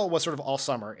that was how it was sort of all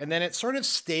summer. And then it sort of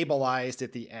stabilized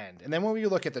at the end. And then when we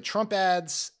look at the Trump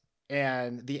ads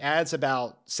and the ads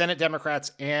about Senate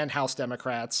Democrats and House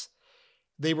Democrats,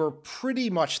 they were pretty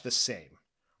much the same.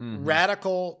 Mm-hmm.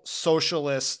 Radical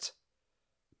socialist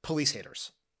police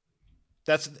haters.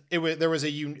 For a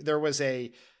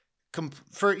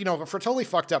totally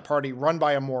fucked up party run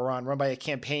by a moron, run by a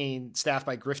campaign staffed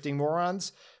by grifting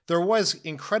morons, there was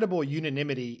incredible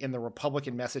unanimity in the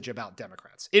Republican message about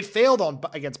Democrats. It failed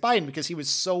against Biden because he was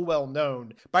so well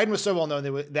known. Biden was so well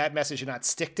known that message did not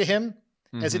stick to him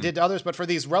as it did to others. But for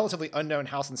these relatively unknown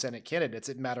House and Senate candidates,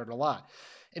 it mattered a lot.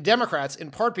 And Democrats,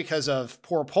 in part because of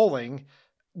poor polling,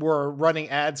 were running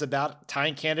ads about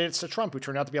tying candidates to Trump, who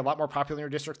turned out to be a lot more popular in your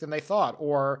district than they thought,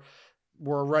 or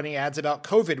were running ads about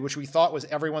COVID, which we thought was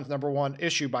everyone's number one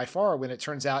issue by far, when it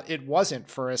turns out it wasn't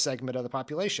for a segment of the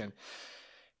population.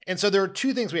 And so there are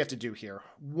two things we have to do here.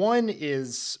 One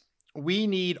is we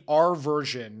need our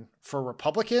version for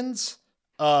Republicans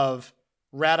of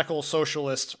radical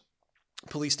socialist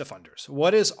police defunders.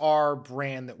 What is our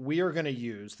brand that we are going to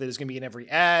use that is going to be in every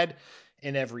ad,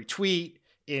 in every tweet?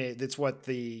 That's what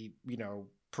we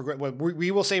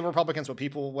will say Republicans,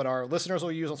 what our listeners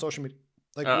will use on social media.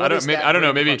 Like, I don't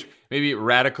know. Maybe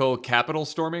radical Capitol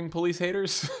storming police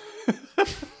haters.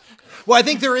 Well, I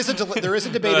think there is a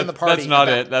debate in the party.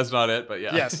 That's not it. But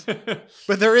yeah. Yes.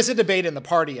 But there is a debate in the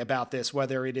party about this,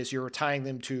 whether it is you're tying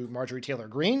them to Marjorie Taylor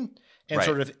Greene and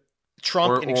sort of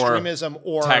Trump and extremism,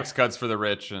 or tax cuts for the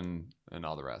rich and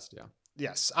all the rest. Yeah.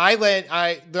 Yes. There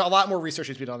are a lot more research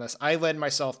has been on this. I led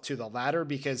myself to the latter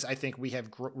because I think we have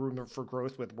room for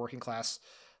growth with working class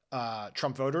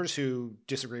Trump voters who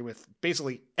disagree with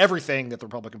basically everything that the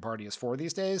Republican Party is for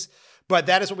these days. But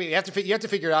that is what you have to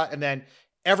figure it out. And then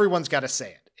everyone's got to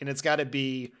say it. And it's got to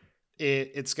be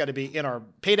in our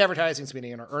paid advertising, it's got to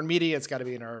be in our earned media, it's got to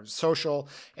be in our social.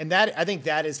 And I think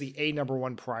that is the number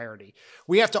one priority.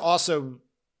 We have to also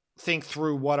think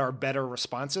through what our better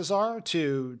responses are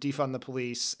to defund the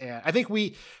police. And I think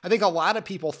a lot of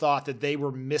people thought that they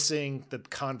were missing the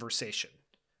conversation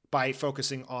by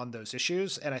focusing on those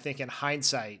issues. And I think in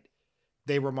hindsight,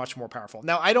 they were much more powerful.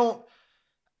 Now,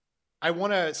 I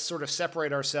want to sort of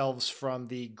separate ourselves from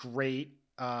the great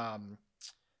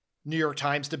New York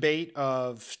Times debate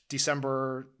of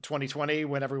December 2020,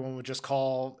 when everyone would just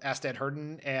call Ask Ed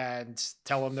Herden and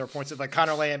tell them their points of like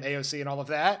Connor Lamb, AOC, and all of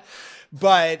that.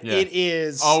 But it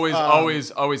is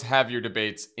always have your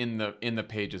debates in the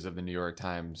pages of the New York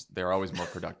Times. They're always more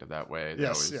productive that way.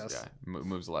 Yes.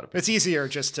 Moves a lot of people. It's easier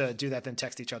just to do that than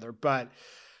text each other. But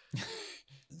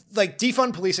like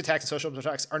defund police attacks and social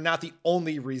attacks are not the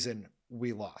only reason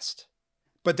we lost,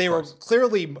 but they were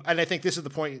clearly, and I think this is the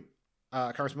point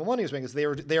Congressman Maloney was making, is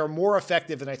they are more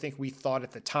effective than I think we thought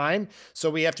at the time. So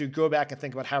we have to go back and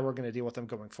think about how we're going to deal with them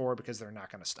going forward, because they're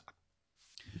not going to stop.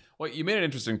 Well, you made an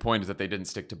interesting point, is that they didn't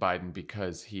stick to Biden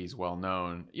because he's well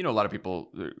known. You know, a lot of people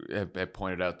have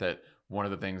pointed out that one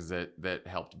of the things that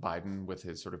helped Biden with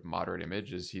his sort of moderate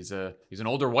image is he's an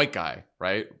older white guy,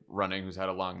 right, running, who's had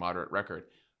a long moderate record.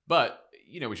 But,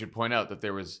 you know, we should point out that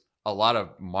there was a lot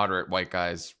of moderate white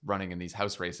guys running in these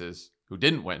House races who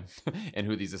didn't win and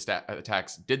who these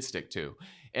attacks did stick to.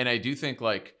 And I do think,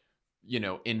 like, you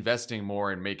know, investing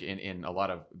more and making in a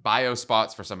lot of bio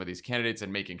spots for some of these candidates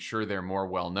and making sure they're more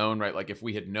well known, right? Like, if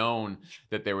we had known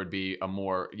that there would be a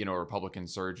more, you know, Republican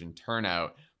surge in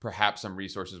turnout, perhaps some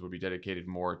resources would be dedicated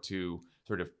more to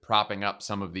sort of propping up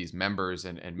some of these members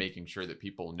and making sure that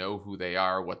people know who they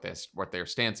are, what their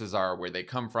stances are, where they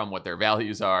come from, what their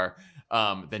values are,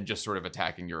 than just sort of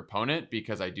attacking your opponent.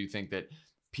 Because I do think that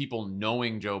people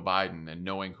knowing Joe Biden and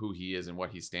knowing who he is and what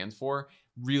he stands for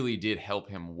really did help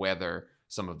him weather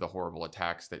some of the horrible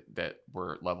attacks that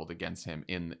were leveled against him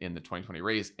in the 2020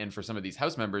 race. And for some of these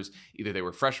House members, either they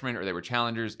were freshmen or they were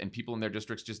challengers, and people in their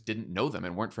districts just didn't know them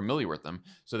and weren't familiar with them.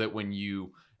 So that when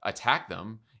you attack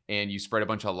them and you spread a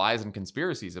bunch of lies and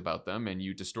conspiracies about them and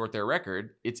you distort their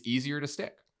record, it's easier to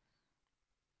stick.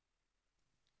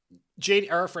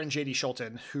 Our friend J.D.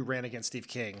 Schulten, who ran against Steve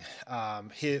King,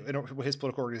 his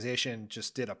political organization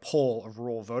just did a poll of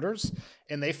rural voters,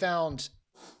 and they found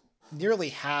nearly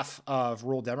half of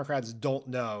rural Democrats don't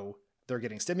know they're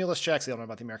getting stimulus checks. They don't know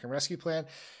about the American Rescue Plan.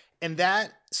 And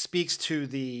that speaks to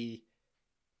the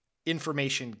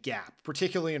information gap,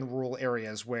 particularly in rural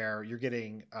areas where you're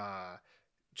getting,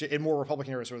 in more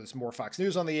Republican areas where there's more Fox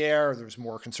News on the air, there's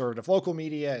more conservative local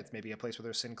media, it's maybe a place where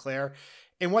there's Sinclair.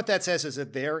 And what that says is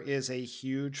that there is a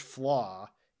huge flaw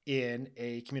in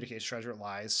a communication strategy that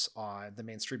lies on the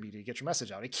mainstream media to get your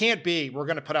message out. It can't be, we're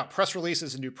going to put out press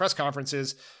releases and do press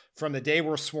conferences from the day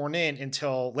we're sworn in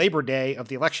until Labor Day of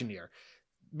the election year.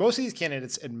 Most of these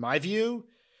candidates, in my view,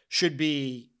 should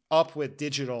be up with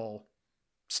digital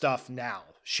stuff now,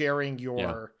 sharing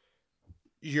your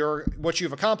what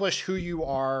you've accomplished, who you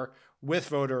are with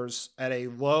voters at a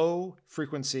low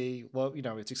frequency, to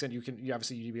the extent you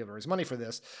obviously you need to be able to raise money for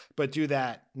this, but do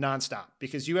that nonstop,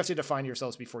 because you have to define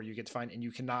yourselves before you get defined, and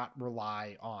you cannot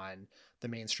rely on the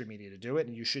mainstream media to do it.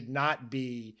 And you should not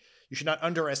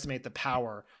underestimate the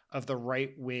power of the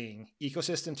right wing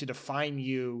ecosystem to define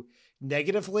you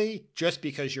negatively just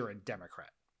because you're a Democrat.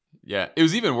 Yeah, it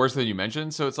was even worse than you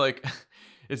mentioned. So it's like,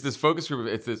 it's this focus group.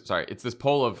 It's this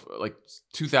poll of like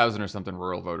 2,000 or something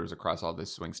rural voters across all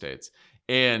these swing states.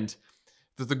 And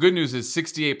the good news is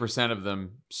 68% of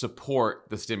them support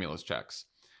the stimulus checks,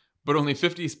 but only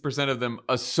 50% of them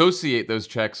associate those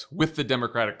checks with the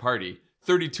Democratic Party.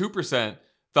 32%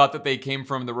 thought that they came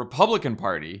from the Republican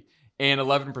Party, and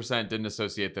 11% didn't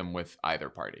associate them with either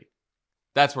party.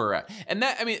 That's where we're at. And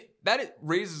that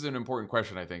raises an important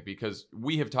question, I think, because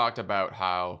we have talked about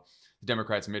how the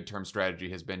Democrats' midterm strategy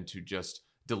has been to just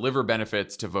deliver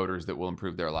benefits to voters that will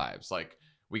improve their lives. Like,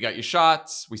 we got you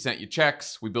shots, we sent you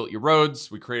checks, we built your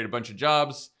roads, we created a bunch of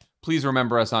jobs. Please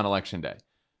remember us on election day.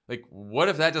 Like, what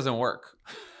if that doesn't work?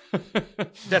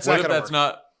 That's not going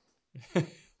to work.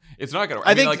 It's not going to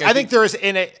work. I think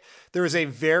there is a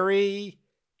very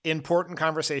important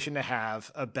conversation to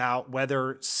have about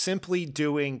whether simply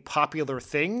doing popular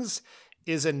things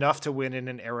is enough to win in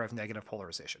an era of negative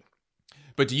polarization.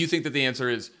 But do you think that the answer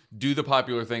is do the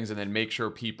popular things and then make sure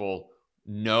people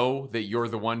know that you're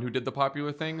the one who did the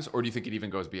popular things? Or do you think it even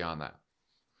goes beyond that?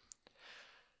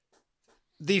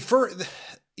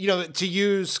 To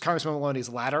use Congressman Maloney's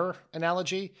ladder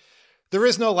analogy, there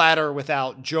is no ladder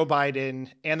without Joe Biden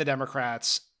and the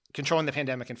Democrats controlling the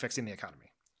pandemic and fixing the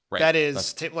economy. Right. That is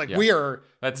that's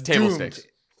table doomed. stakes.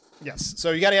 Yes.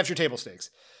 So you got to have your table stakes.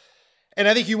 And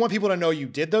I think you want people to know you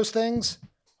did those things,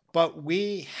 but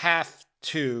we have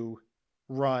to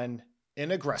run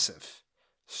an aggressive,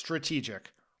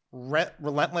 strategic,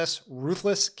 relentless,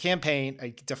 ruthless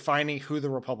campaign defining who the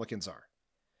Republicans are.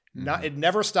 It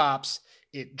never stops.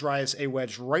 It drives a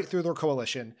wedge right through their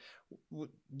coalition.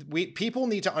 People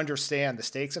need to understand the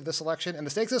stakes of this election, and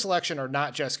the stakes of this election are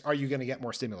not just, are you going to get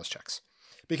more stimulus checks?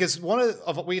 Because one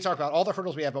of what we talk about, all the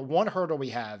hurdles we have, but one hurdle we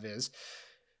have is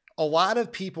a lot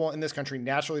of people in this country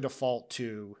naturally default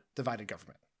to divided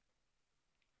government.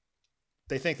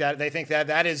 They think that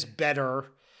that is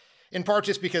better, in part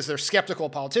just because they're skeptical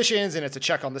of politicians and it's a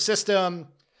check on the system.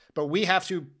 But we have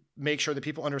to make sure that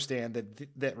people understand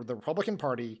that the Republican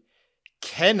Party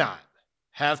cannot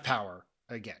have power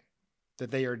again,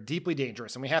 that they are deeply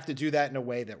dangerous, and we have to do that in a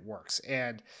way that works.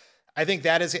 And I think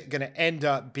that is going to end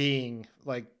up being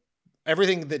like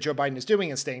everything that Joe Biden is doing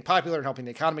and staying popular and helping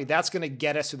the economy. That's going to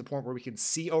get us to the point where we can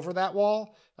see over that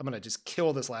wall. I'm going to just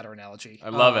kill this ladder analogy. I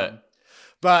love it.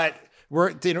 But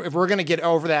if we're going to get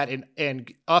over that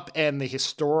and upend the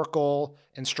historical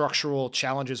and structural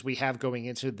challenges we have going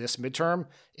into this midterm,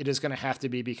 it is going to have to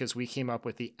be because we came up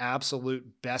with the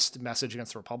absolute best message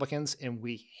against the Republicans and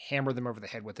we hammered them over the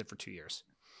head with it for 2 years.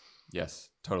 Yes,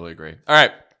 totally agree. All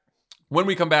right. When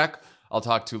we come back, I'll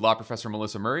talk to law professor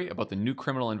Melissa Murray about the new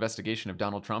criminal investigation of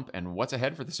Donald Trump and what's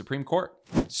ahead for the Supreme Court.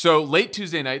 So late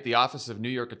Tuesday night, the Office of New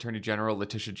York Attorney General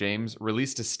Letitia James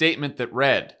released a statement that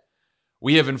read,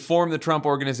 "We have informed the Trump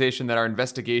Organization that our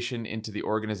investigation into the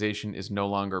organization is no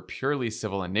longer purely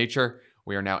civil in nature.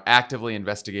 We are now actively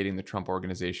investigating the Trump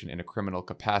Organization in a criminal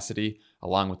capacity,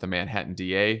 along with the Manhattan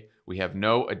DA. We have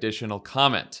no additional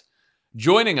comment."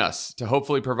 Joining us to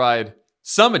hopefully provide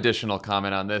some additional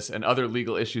comment on this and other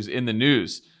legal issues in the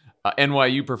news,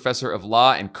 NYU professor of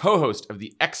law and co-host of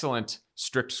the excellent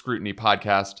Strict Scrutiny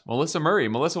podcast, Melissa Murray.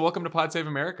 Melissa, welcome to Pod Save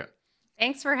America.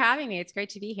 Thanks for having me. It's great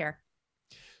to be here.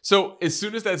 So as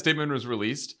soon as that statement was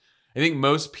released, I think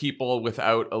most people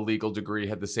without a legal degree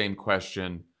had the same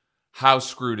question: how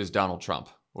screwed is Donald Trump?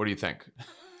 What do you think?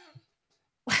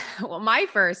 Well, my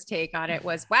first take on it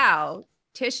was, wow,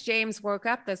 Tish James woke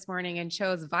up this morning and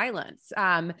chose violence.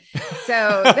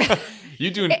 So you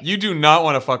do not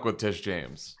want to fuck with Tish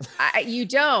James. You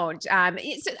don't. I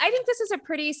think this is a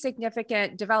pretty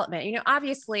significant development. You know,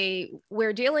 obviously,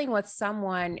 we're dealing with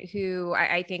someone who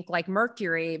I think, like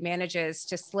Mercury, manages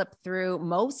to slip through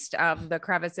most of the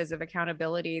crevices of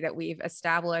accountability that we've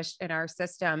established in our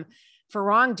system for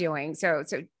wrongdoing. So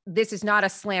this is not a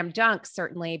slam dunk,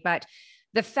 certainly, but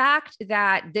the fact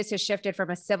that this has shifted from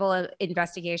a civil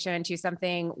investigation to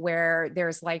something where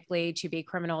there's likely to be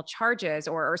criminal charges,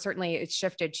 or certainly it's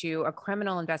shifted to a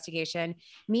criminal investigation,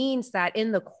 means that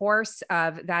in the course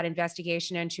of that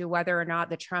investigation into whether or not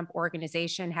the Trump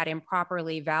Organization had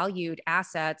improperly valued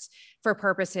assets for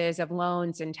purposes of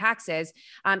loans and taxes,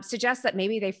 suggests that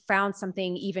maybe they found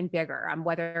something even bigger,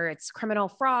 whether it's criminal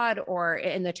fraud or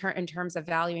in terms of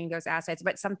valuing those assets,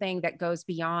 but something that goes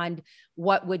beyond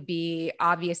what would be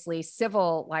obviously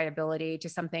civil liability to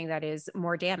something that is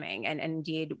more damning and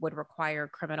indeed would require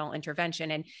criminal intervention.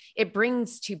 And it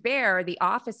brings to bear the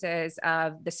offices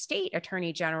of the state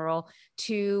attorney general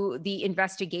to the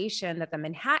investigation that the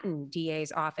Manhattan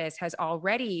DA's office has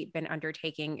already been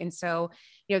undertaking. And so,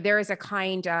 you know, there is a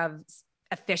kind of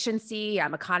efficiency,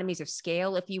 economies of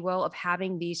scale, if you will, of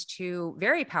having these two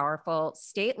very powerful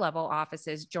state level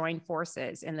offices join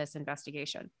forces in this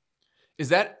investigation. Is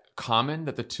that common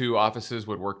that the two offices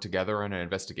would work together on an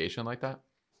investigation like that?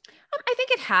 I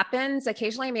think it happens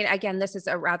occasionally. I mean, again, this is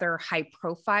a rather high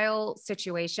profile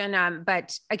situation,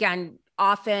 but again,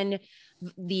 often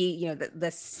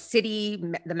the city,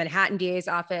 the Manhattan DA's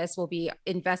office will be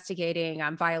investigating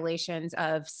violations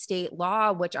of state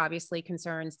law, which obviously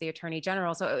concerns the attorney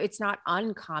general. So it's not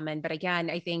uncommon, but again,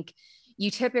 I think you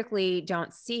typically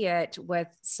don't see it with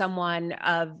someone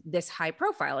of this high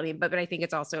profile. I mean, but I think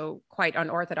it's also quite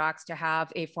unorthodox to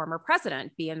have a former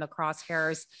president be in the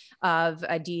crosshairs of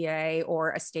a DA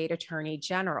or a state attorney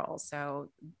general.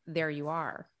 So there you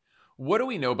are. What do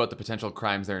we know about the potential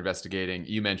crimes they're investigating?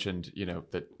 You mentioned,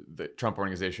 that the Trump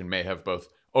Organization may have both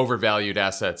overvalued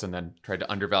assets and then tried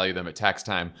to undervalue them at tax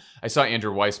time. I saw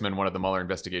Andrew Weissman, one of the Mueller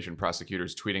investigation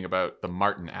prosecutors, tweeting about the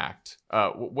Martin Act.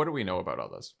 What do we know about all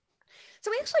this? So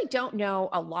we actually don't know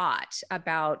a lot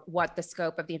about what the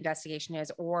scope of the investigation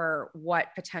is or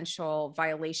what potential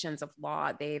violations of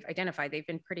law they've identified. They've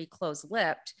been pretty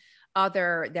close-lipped,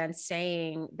 other than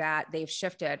saying that they've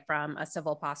shifted from a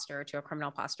civil posture to a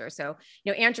criminal posture. So,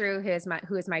 Andrew,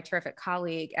 who is my terrific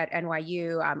colleague at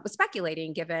NYU, was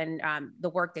speculating, given the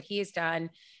work that he has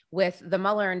done with the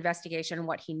Mueller investigation,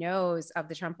 what he knows of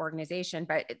the Trump Organization.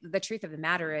 But the truth of the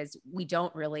matter is we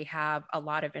don't really have a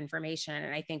lot of information.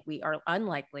 And I think we are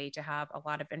unlikely to have a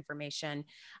lot of information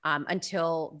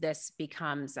until this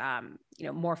becomes,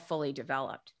 more fully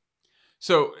developed.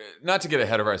 So not to get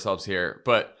ahead of ourselves here,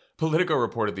 but Politico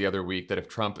reported the other week that if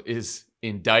Trump is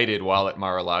indicted while at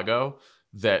Mar-a-Lago,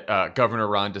 that Governor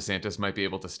Ron DeSantis might be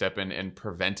able to step in and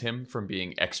prevent him from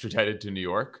being extradited to New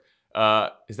York.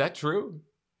 Is that true?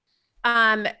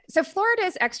 So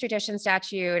Florida's extradition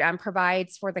statute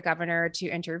provides for the governor to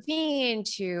intervene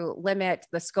to limit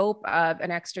the scope of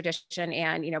an extradition,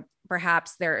 and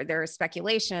perhaps there is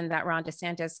speculation that Ron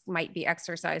DeSantis might be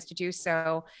exercised to do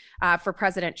so for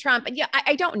President Trump. And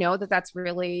I don't know that that's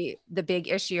really the big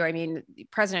issue. I mean,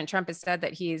 President Trump has said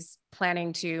that he's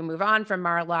planning to move on from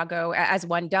Mar-a-Lago, as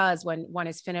one does when one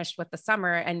is finished with the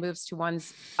summer and moves to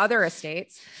one's other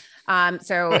estates.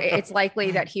 So it's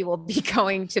likely that he will be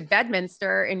going to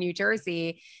Bedminster in New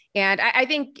Jersey. And I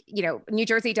think, New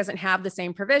Jersey doesn't have the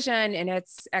same provision in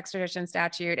its extradition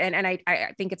statute. And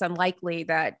I think it's unlikely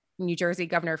that New Jersey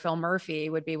Governor Phil Murphy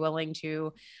would be willing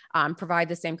to provide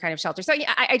the same kind of shelter. So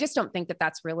I just don't think that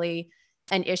that's really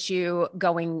an issue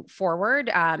going forward.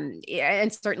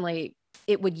 And certainly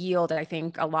it would yield, I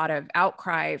think, a lot of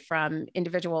outcry from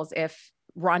individuals if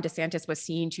Ron DeSantis was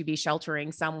seen to be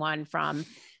sheltering someone from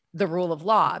the rule of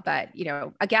law. But,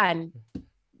 again,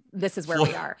 this is where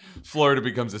we are. Florida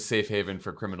becomes a safe haven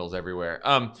for criminals everywhere.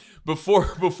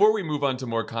 Before we move on to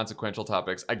more consequential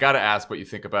topics, I got to ask what you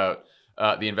think about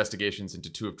the investigations into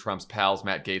two of Trump's pals,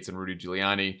 Matt Gaetz and Rudy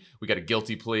Giuliani. We got a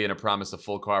guilty plea and a promise of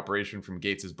full cooperation from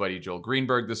Gaetz's buddy Joel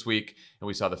Greenberg this week. And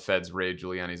we saw the feds raid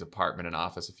Giuliani's apartment and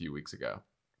office a few weeks ago.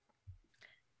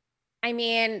 I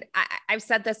mean, I've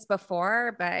said this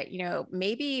before, but,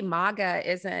 maybe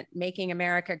MAGA isn't making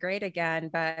America great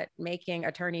again, but making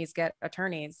attorneys get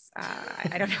attorneys.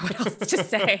 I don't know what else to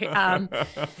say.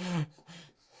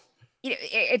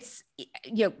 It's,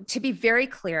 to be very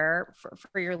clear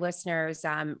for your listeners,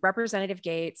 Representative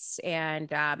Gaetz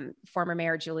and former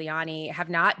Mayor Giuliani have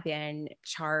not been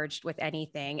charged with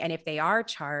anything. And if they are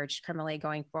charged criminally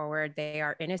going forward, they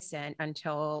are innocent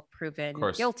until proven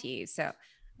guilty. So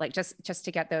just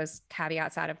to get those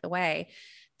caveats out of the way.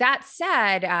 That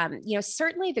said,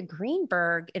 certainly the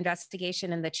Greenberg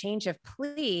investigation and the change of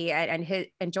plea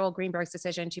and Joel Greenberg's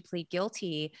decision to plead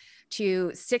guilty to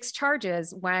 6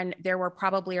 charges when there were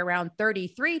probably around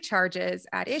 33 charges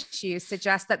at issue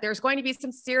suggests that there's going to be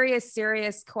some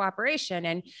serious cooperation.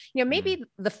 And, maybe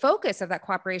the focus of that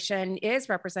cooperation is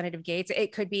Representative Gaetz.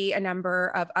 It could be a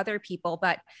number of other people,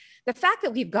 but the fact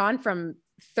that we've gone from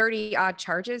 30 odd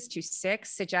charges to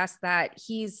 6 suggests that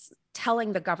he's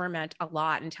telling the government a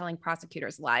lot and telling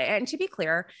prosecutors a lot. And to be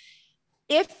clear,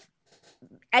 if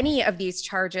any of these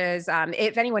charges,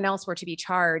 if anyone else were to be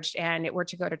charged and it were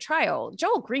to go to trial,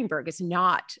 Joel Greenberg is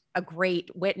not a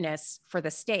great witness for the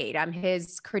state.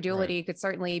 His credibility could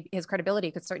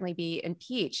certainly be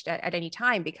impeached at any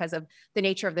time because of the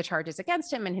nature of the charges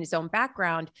against him and his own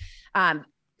background.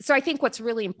 So I think what's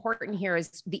really important here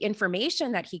is the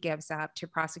information that he gives up to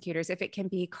prosecutors, if it can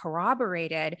be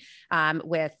corroborated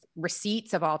with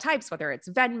receipts of all types, whether it's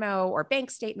Venmo or bank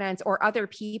statements or other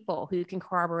people who can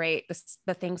corroborate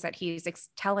the things that he's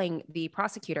telling the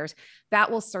prosecutors, that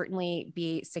will certainly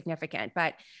be significant.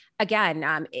 But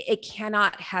again, it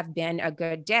cannot have been a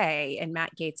good day in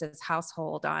Matt Gaetz's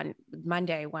household on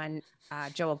Monday when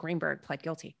Joel Greenberg pled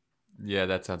guilty. Yeah,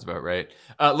 that sounds about right.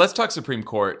 Let's talk Supreme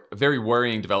Court. A very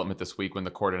worrying development this week when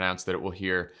the court announced that it will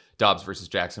hear Dobbs versus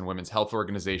Jackson Women's Health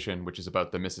Organization, which is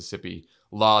about the Mississippi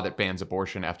law that bans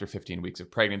abortion after 15 weeks of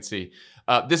pregnancy.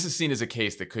 This is seen as a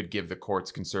case that could give the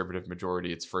court's conservative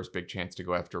majority its first big chance to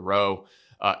go after Roe,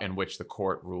 in which the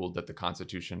court ruled that the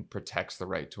Constitution protects the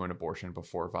right to an abortion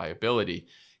before viability.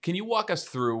 Can you walk us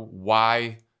through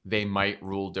why they might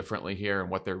rule differently here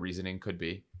and what their reasoning could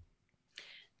be?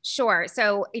 Sure.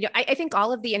 So, I think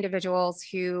all of the individuals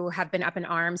who have been up in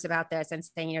arms about this and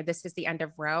saying, this is the end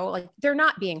of Roe, they're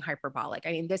not being hyperbolic.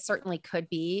 I mean, this certainly could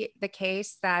be the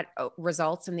case that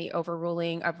results in the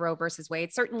overruling of Roe versus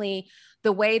Wade. Certainly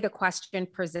the way the question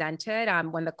presented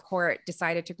when the court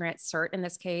decided to grant cert in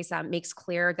this case makes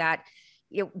clear that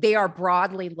they are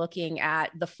broadly looking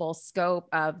at the full scope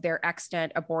of their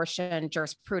extant abortion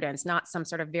jurisprudence, not some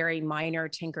sort of very minor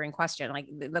tinkering question.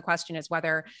 The question is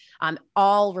whether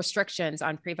all restrictions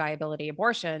on pre-viability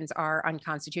abortions are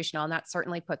unconstitutional. And that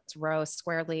certainly puts Roe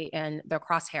squarely in the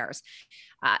crosshairs.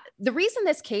 The reason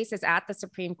this case is at the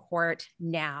Supreme Court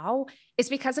now is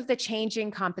because of the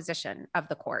changing composition of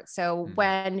the court. So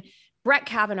when Brett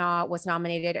Kavanaugh was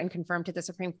nominated and confirmed to the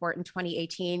Supreme Court in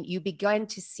 2018, you began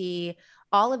to see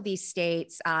all of these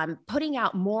states putting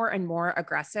out more and more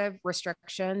aggressive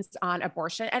restrictions on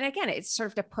abortion. And again, it's sort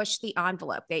of to push the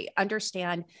envelope. They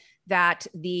understand that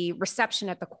the reception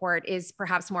at the court is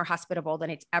perhaps more hospitable than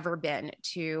it's ever been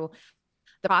to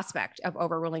the prospect of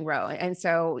overruling Roe. And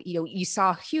so, you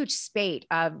saw a huge spate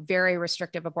of very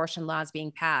restrictive abortion laws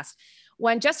being passed.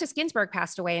 When Justice Ginsburg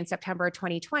passed away in September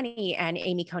 2020 and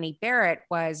Amy Coney Barrett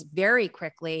was very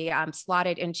quickly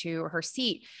slotted into her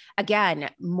seat, again,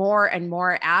 more and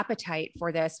more appetite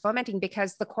for this fomenting,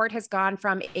 because the court has gone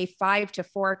from a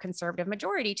 5-4 conservative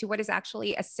majority to what is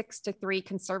actually a 6-3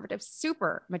 conservative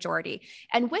super majority.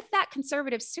 And with that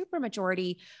conservative super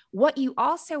majority, what you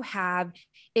also have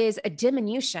is a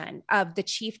diminution of the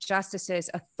Chief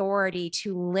Justice's authority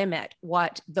to limit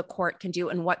what the court can do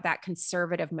and what that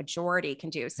conservative majority can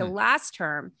do. So last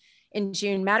term in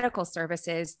June Medical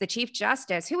Services, the Chief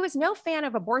Justice, who was no fan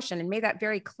of abortion and made that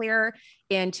very clear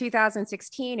in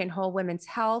 2016 in Whole Women's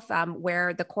Health,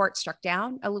 where the court struck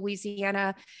down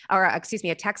a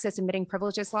Texas admitting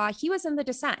privileges law, he was in the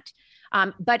dissent.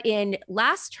 But in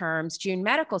last term's June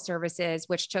Medical Services,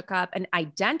 which took up an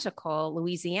identical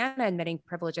Louisiana admitting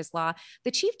privileges law,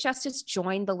 the Chief Justice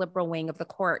joined the liberal wing of the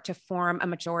court to form a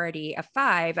majority of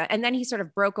 5. And then he sort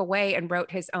of broke away and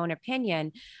wrote his own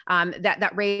opinion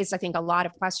that raised, I think, a lot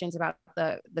of questions about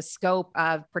the scope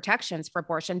of protections for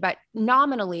abortion, but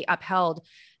nominally upheld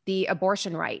the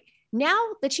abortion right. Now,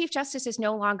 the Chief Justice is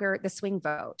no longer the swing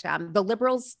vote. The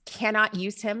liberals cannot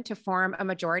use him to form a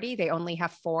majority. They only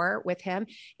have 4 with him,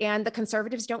 and the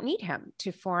conservatives don't need him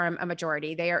to form a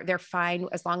majority. They're fine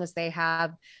as long as they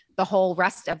have the whole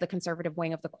rest of the conservative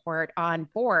wing of the court on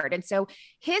board. And so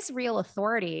his real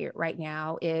authority right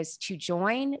now is to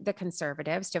join the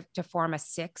conservatives to form a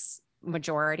 6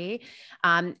 majority,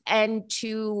 and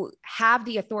to have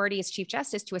the authority as Chief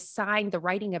Justice to assign the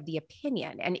writing of the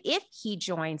opinion. And if he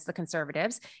joins the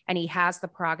conservatives and he has the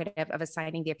prerogative of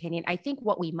assigning the opinion, I think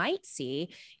what we might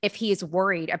see, if he is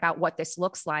worried about what this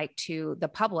looks like to the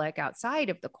public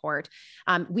outside of the court,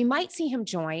 we might see him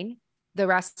join the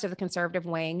rest of the conservative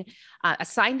wing,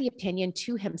 assign the opinion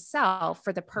to himself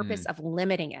for the purpose of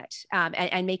limiting it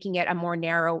and making it a more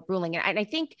narrow ruling. And I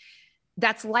think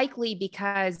that's likely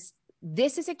because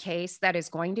this is a case that is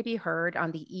going to be heard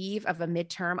on the eve of a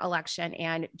midterm election.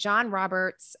 And John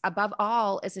Roberts, above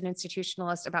all, is an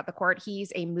institutionalist about the court.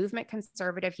 He's a movement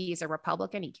conservative. He's a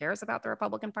Republican. He cares about the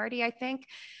Republican Party, I think.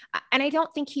 And I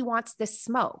don't think he wants this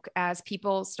smoke as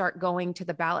people start going to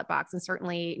the ballot box, and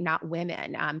certainly not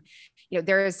women.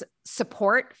 There's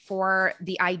support for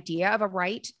the idea of a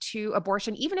right to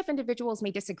abortion, even if individuals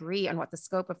may disagree on what the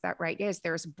scope of that right is.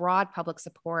 There's broad public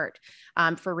support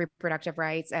for reproductive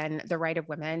rights and the right of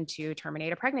women to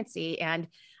terminate a pregnancy. And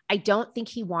I don't think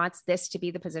he wants this to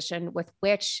be the position with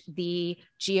which the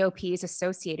GOP is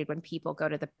associated when people go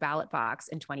to the ballot box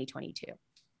in 2022.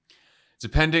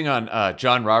 Depending on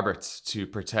John Roberts to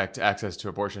protect access to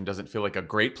abortion doesn't feel like a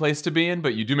great place to be in,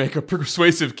 but you do make a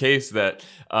persuasive case that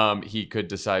he could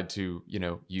decide to,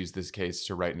 use this case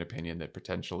to write an opinion that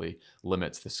potentially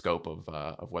limits the scope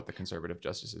of what the conservative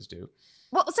justices do.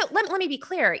 Well, so let me be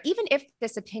clear. Even if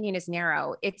this opinion is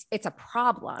narrow, it's a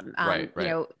problem. Right.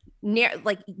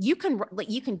 You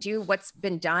can do what's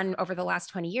been done over the last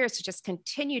 20 years to just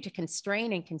continue to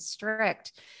constrain and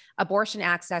constrict abortion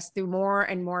access through more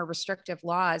and more restrictive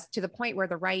laws, to the point where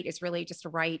the right is really just a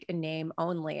right in name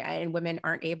only, and women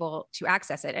aren't able to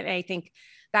access it. And I think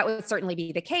that would certainly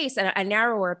be the case. And a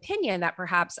narrower opinion that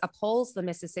perhaps upholds the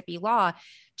Mississippi law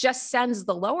just sends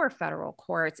the lower federal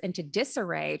courts into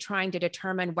disarray, trying to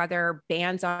determine whether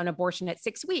bans on abortion at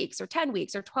 6 weeks or 10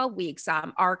 weeks or 12 weeks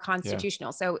are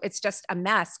constitutional. Yeah. So it's just a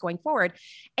mess going forward.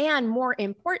 And more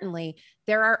importantly,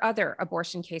 there are other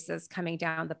abortion cases coming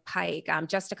down the pike.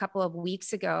 Just a couple of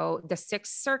weeks ago, the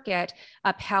Sixth Circuit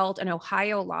upheld an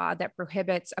Ohio law that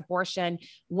prohibits abortion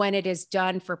when it is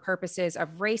done for purposes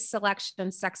of race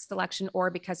selection, sex selection, or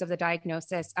because of the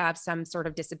diagnosis of some sort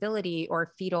of disability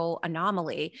or fetal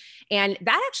anomaly. And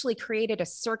that actually created a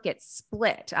circuit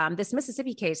split. This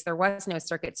Mississippi case, there was no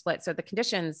circuit split. So the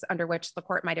conditions under which the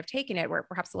court might have taken it were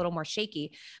perhaps a little more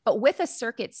shaky. But with a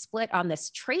circuit split on this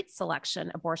trait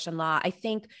selection abortion law, I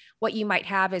think what you might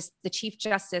have is the Chief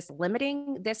Justice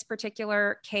limiting this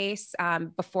particular case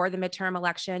before the midterm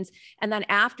elections. And then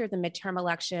after the midterm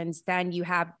elections, then you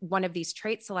have one of these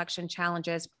trait selection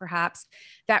challenges, perhaps,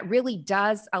 that really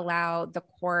does allow the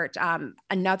court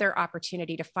another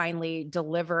opportunity to finally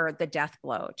deliver the death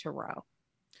blow to Roe.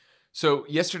 So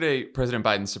yesterday, President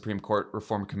Biden's Supreme Court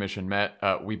Reform Commission met.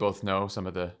 We both know some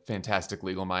of the fantastic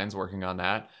legal minds working on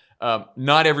that.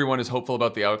 Not everyone is hopeful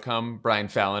about the outcome. Brian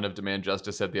Fallon of Demand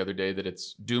Justice said the other day that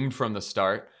it's doomed from the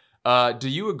start. Do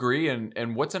you agree?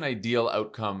 And what's an ideal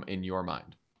outcome in your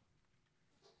mind?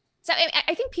 So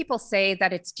I think people say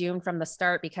that it's doomed from the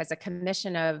start because a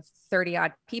commission of 30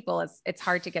 odd people it's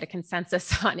hard to get a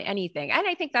consensus on anything. And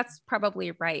I think that's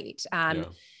probably right. Yeah.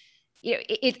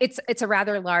 It's a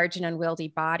rather large and unwieldy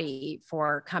body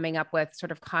for coming up with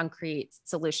sort of concrete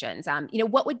solutions.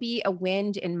 What would be a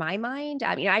win in my mind?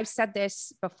 I've said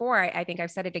this before. I think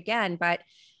I've said it again, but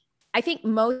I think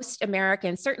most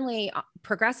Americans, certainly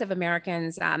progressive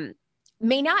Americans,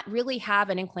 may not really have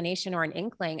an inclination or an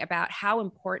inkling about how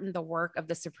important the work of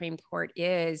the Supreme Court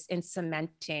is in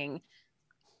cementing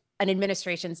an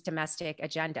administration's domestic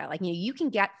agenda. Like, you can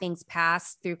get things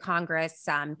passed through Congress.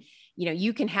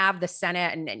 You can have the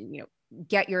Senate and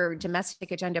get your domestic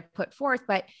agenda put forth,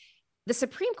 but the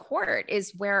Supreme Court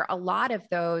is where a lot of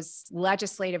those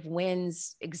legislative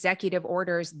wins, executive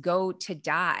orders go to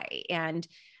die. And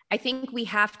I think we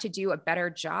have to do a better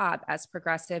job as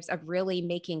progressives of really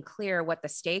making clear what the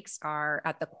stakes are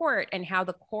at the court and how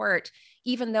the court,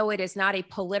 even though it is not a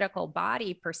political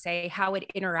body per se, how it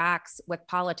interacts with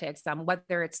politics,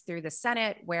 whether it's through the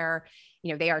Senate, where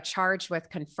they are charged with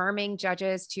confirming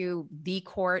judges to the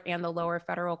court and the lower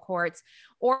federal courts,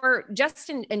 or just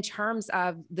in terms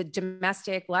of the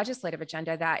domestic legislative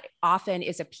agenda that often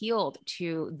is appealed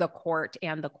to the court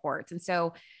and the courts. And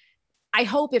so I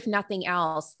hope, if nothing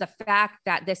else, the fact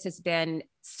that this has been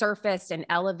surfaced and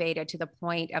elevated to the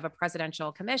point of a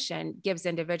presidential commission gives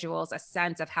individuals a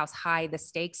sense of how high the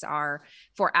stakes are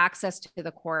for access to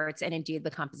the courts and indeed the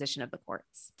composition of the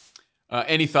courts.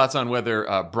 Any thoughts on whether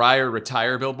Breyer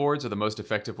retire billboards are the most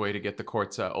effective way to get the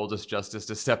court's oldest justice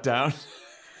to step down?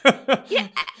 Yeah,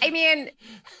 I mean,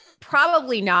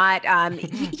 probably not.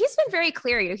 He's been very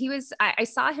clear. I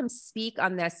saw him speak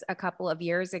on this a couple of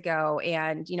years ago,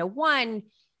 and one,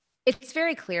 it's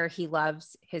very clear he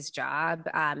loves his job.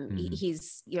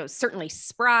 He's certainly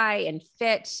spry and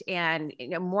fit, and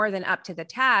more than up to the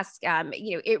task.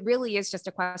 It really is just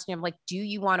a question of, like, do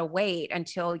you want to wait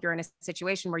until you're in a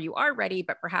situation where you are ready,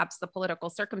 but perhaps the political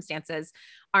circumstances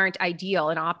aren't ideal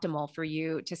and optimal for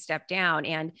you to step down?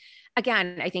 And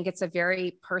again, I think it's a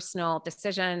very personal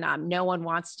decision. No one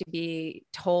wants to be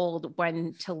told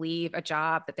when to leave a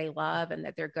job that they love and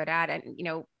that they're good at. And,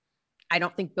 I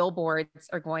don't think billboards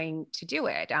are going to do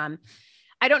it.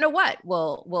 I don't know what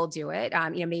will do it.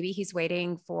 Maybe he's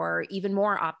waiting for even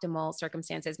more optimal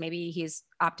circumstances. Maybe he's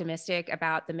optimistic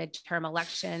about the midterm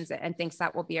elections and thinks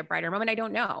that will be a brighter moment. I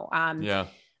don't know.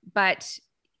 But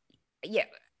yeah,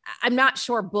 I'm not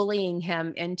sure bullying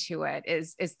him into it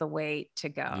is the way to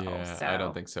go. Yeah, so. I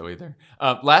don't think so either.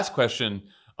 Last question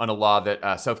on a law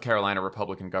that South Carolina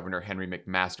Republican Governor Henry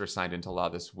McMaster signed into law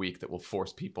this week that will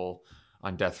force people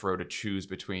on death row to choose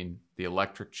between the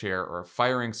electric chair or a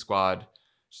firing squad.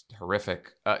 Just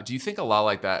horrific. Do you think a law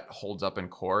like that holds up in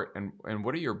court? And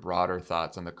what are your broader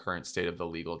thoughts on the current state of the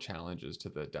legal challenges to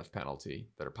the death penalty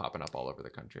that are popping up all over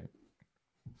the country?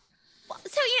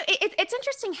 So, it's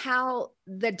interesting how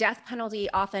the death penalty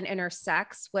often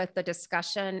intersects with the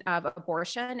discussion of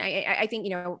abortion. I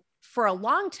think, for a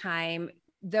long time,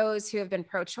 those who have been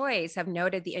pro-choice have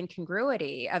noted the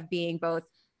incongruity of being both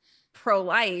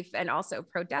pro-life and also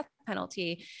pro-death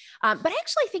penalty. But I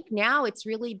actually think now it's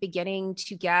really beginning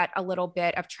to get a little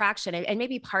bit of traction. And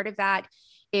maybe part of that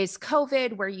is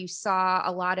COVID, where you saw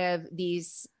a lot of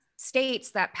these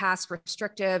states that passed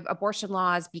restrictive abortion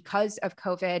laws because of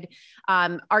COVID,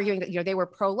 arguing that, they were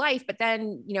pro-life, but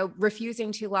then,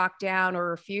 refusing to lock down or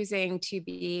refusing to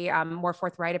be more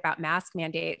forthright about mask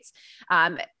mandates.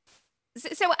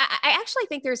 So I actually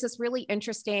think there's this really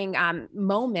interesting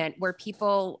moment where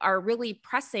people are really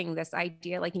pressing this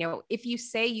idea, like, if you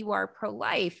say you are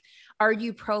pro-life, are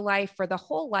you pro-life for the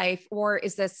whole life, or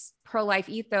is this pro-life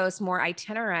ethos more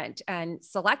itinerant and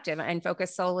selective and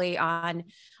focused solely on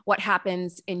what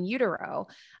happens in utero?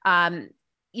 The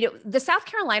South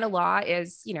Carolina law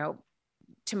is,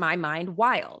 to my mind,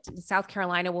 wild. South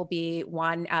Carolina will be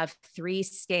one of 3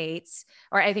 states,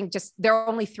 or I think there are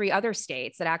only 3 other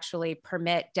states that actually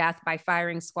permit death by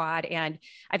firing squad. And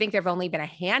I think there have only been a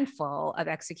handful of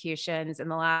executions in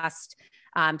the last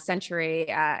century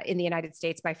in the United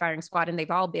States by firing squad, and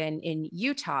they've all been in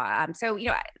Utah. So,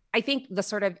 I think the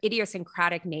sort of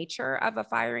idiosyncratic nature of a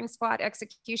firing squad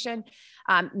execution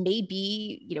may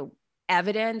be,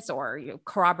 evidence or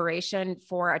corroboration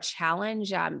for a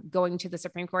challenge going to the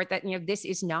Supreme Court that this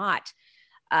is not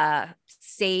a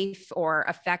safe or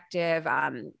effective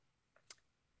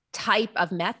type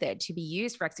of method to be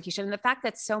used for execution. And the fact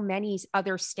that so many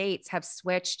other states have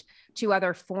switched to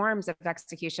other forms of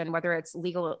execution, whether it's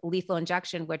lethal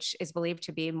injection, which is believed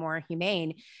to be more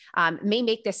humane, may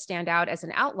make this stand out as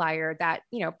an outlier that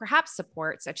perhaps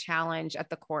supports a challenge at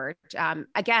the court.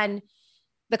 Again,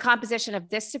 the composition of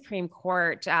this Supreme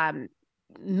Court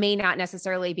may not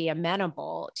necessarily be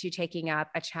amenable to taking up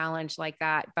a challenge like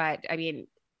that. But I mean,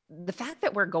 the fact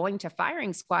that we're going to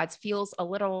firing squads feels a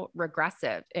little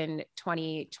regressive in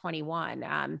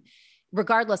 2021,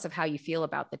 regardless of how you feel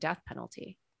about the death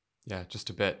penalty. Yeah, just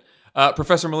a bit.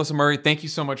 Professor Melissa Murray, thank you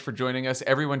so much for joining us.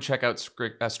 Everyone check out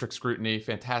Strict Scrutiny.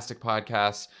 Fantastic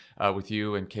podcast with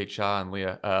you and Kate Shaw and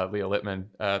Leah Littman.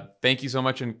 Thank you so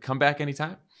much, and come back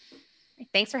anytime.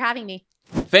 Thanks for having me.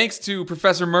 Thanks to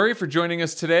Professor Murray for joining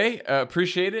us today.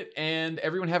 Appreciate it. And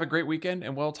everyone have a great weekend,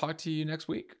 and we'll talk to you next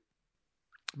week.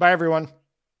 Bye, everyone.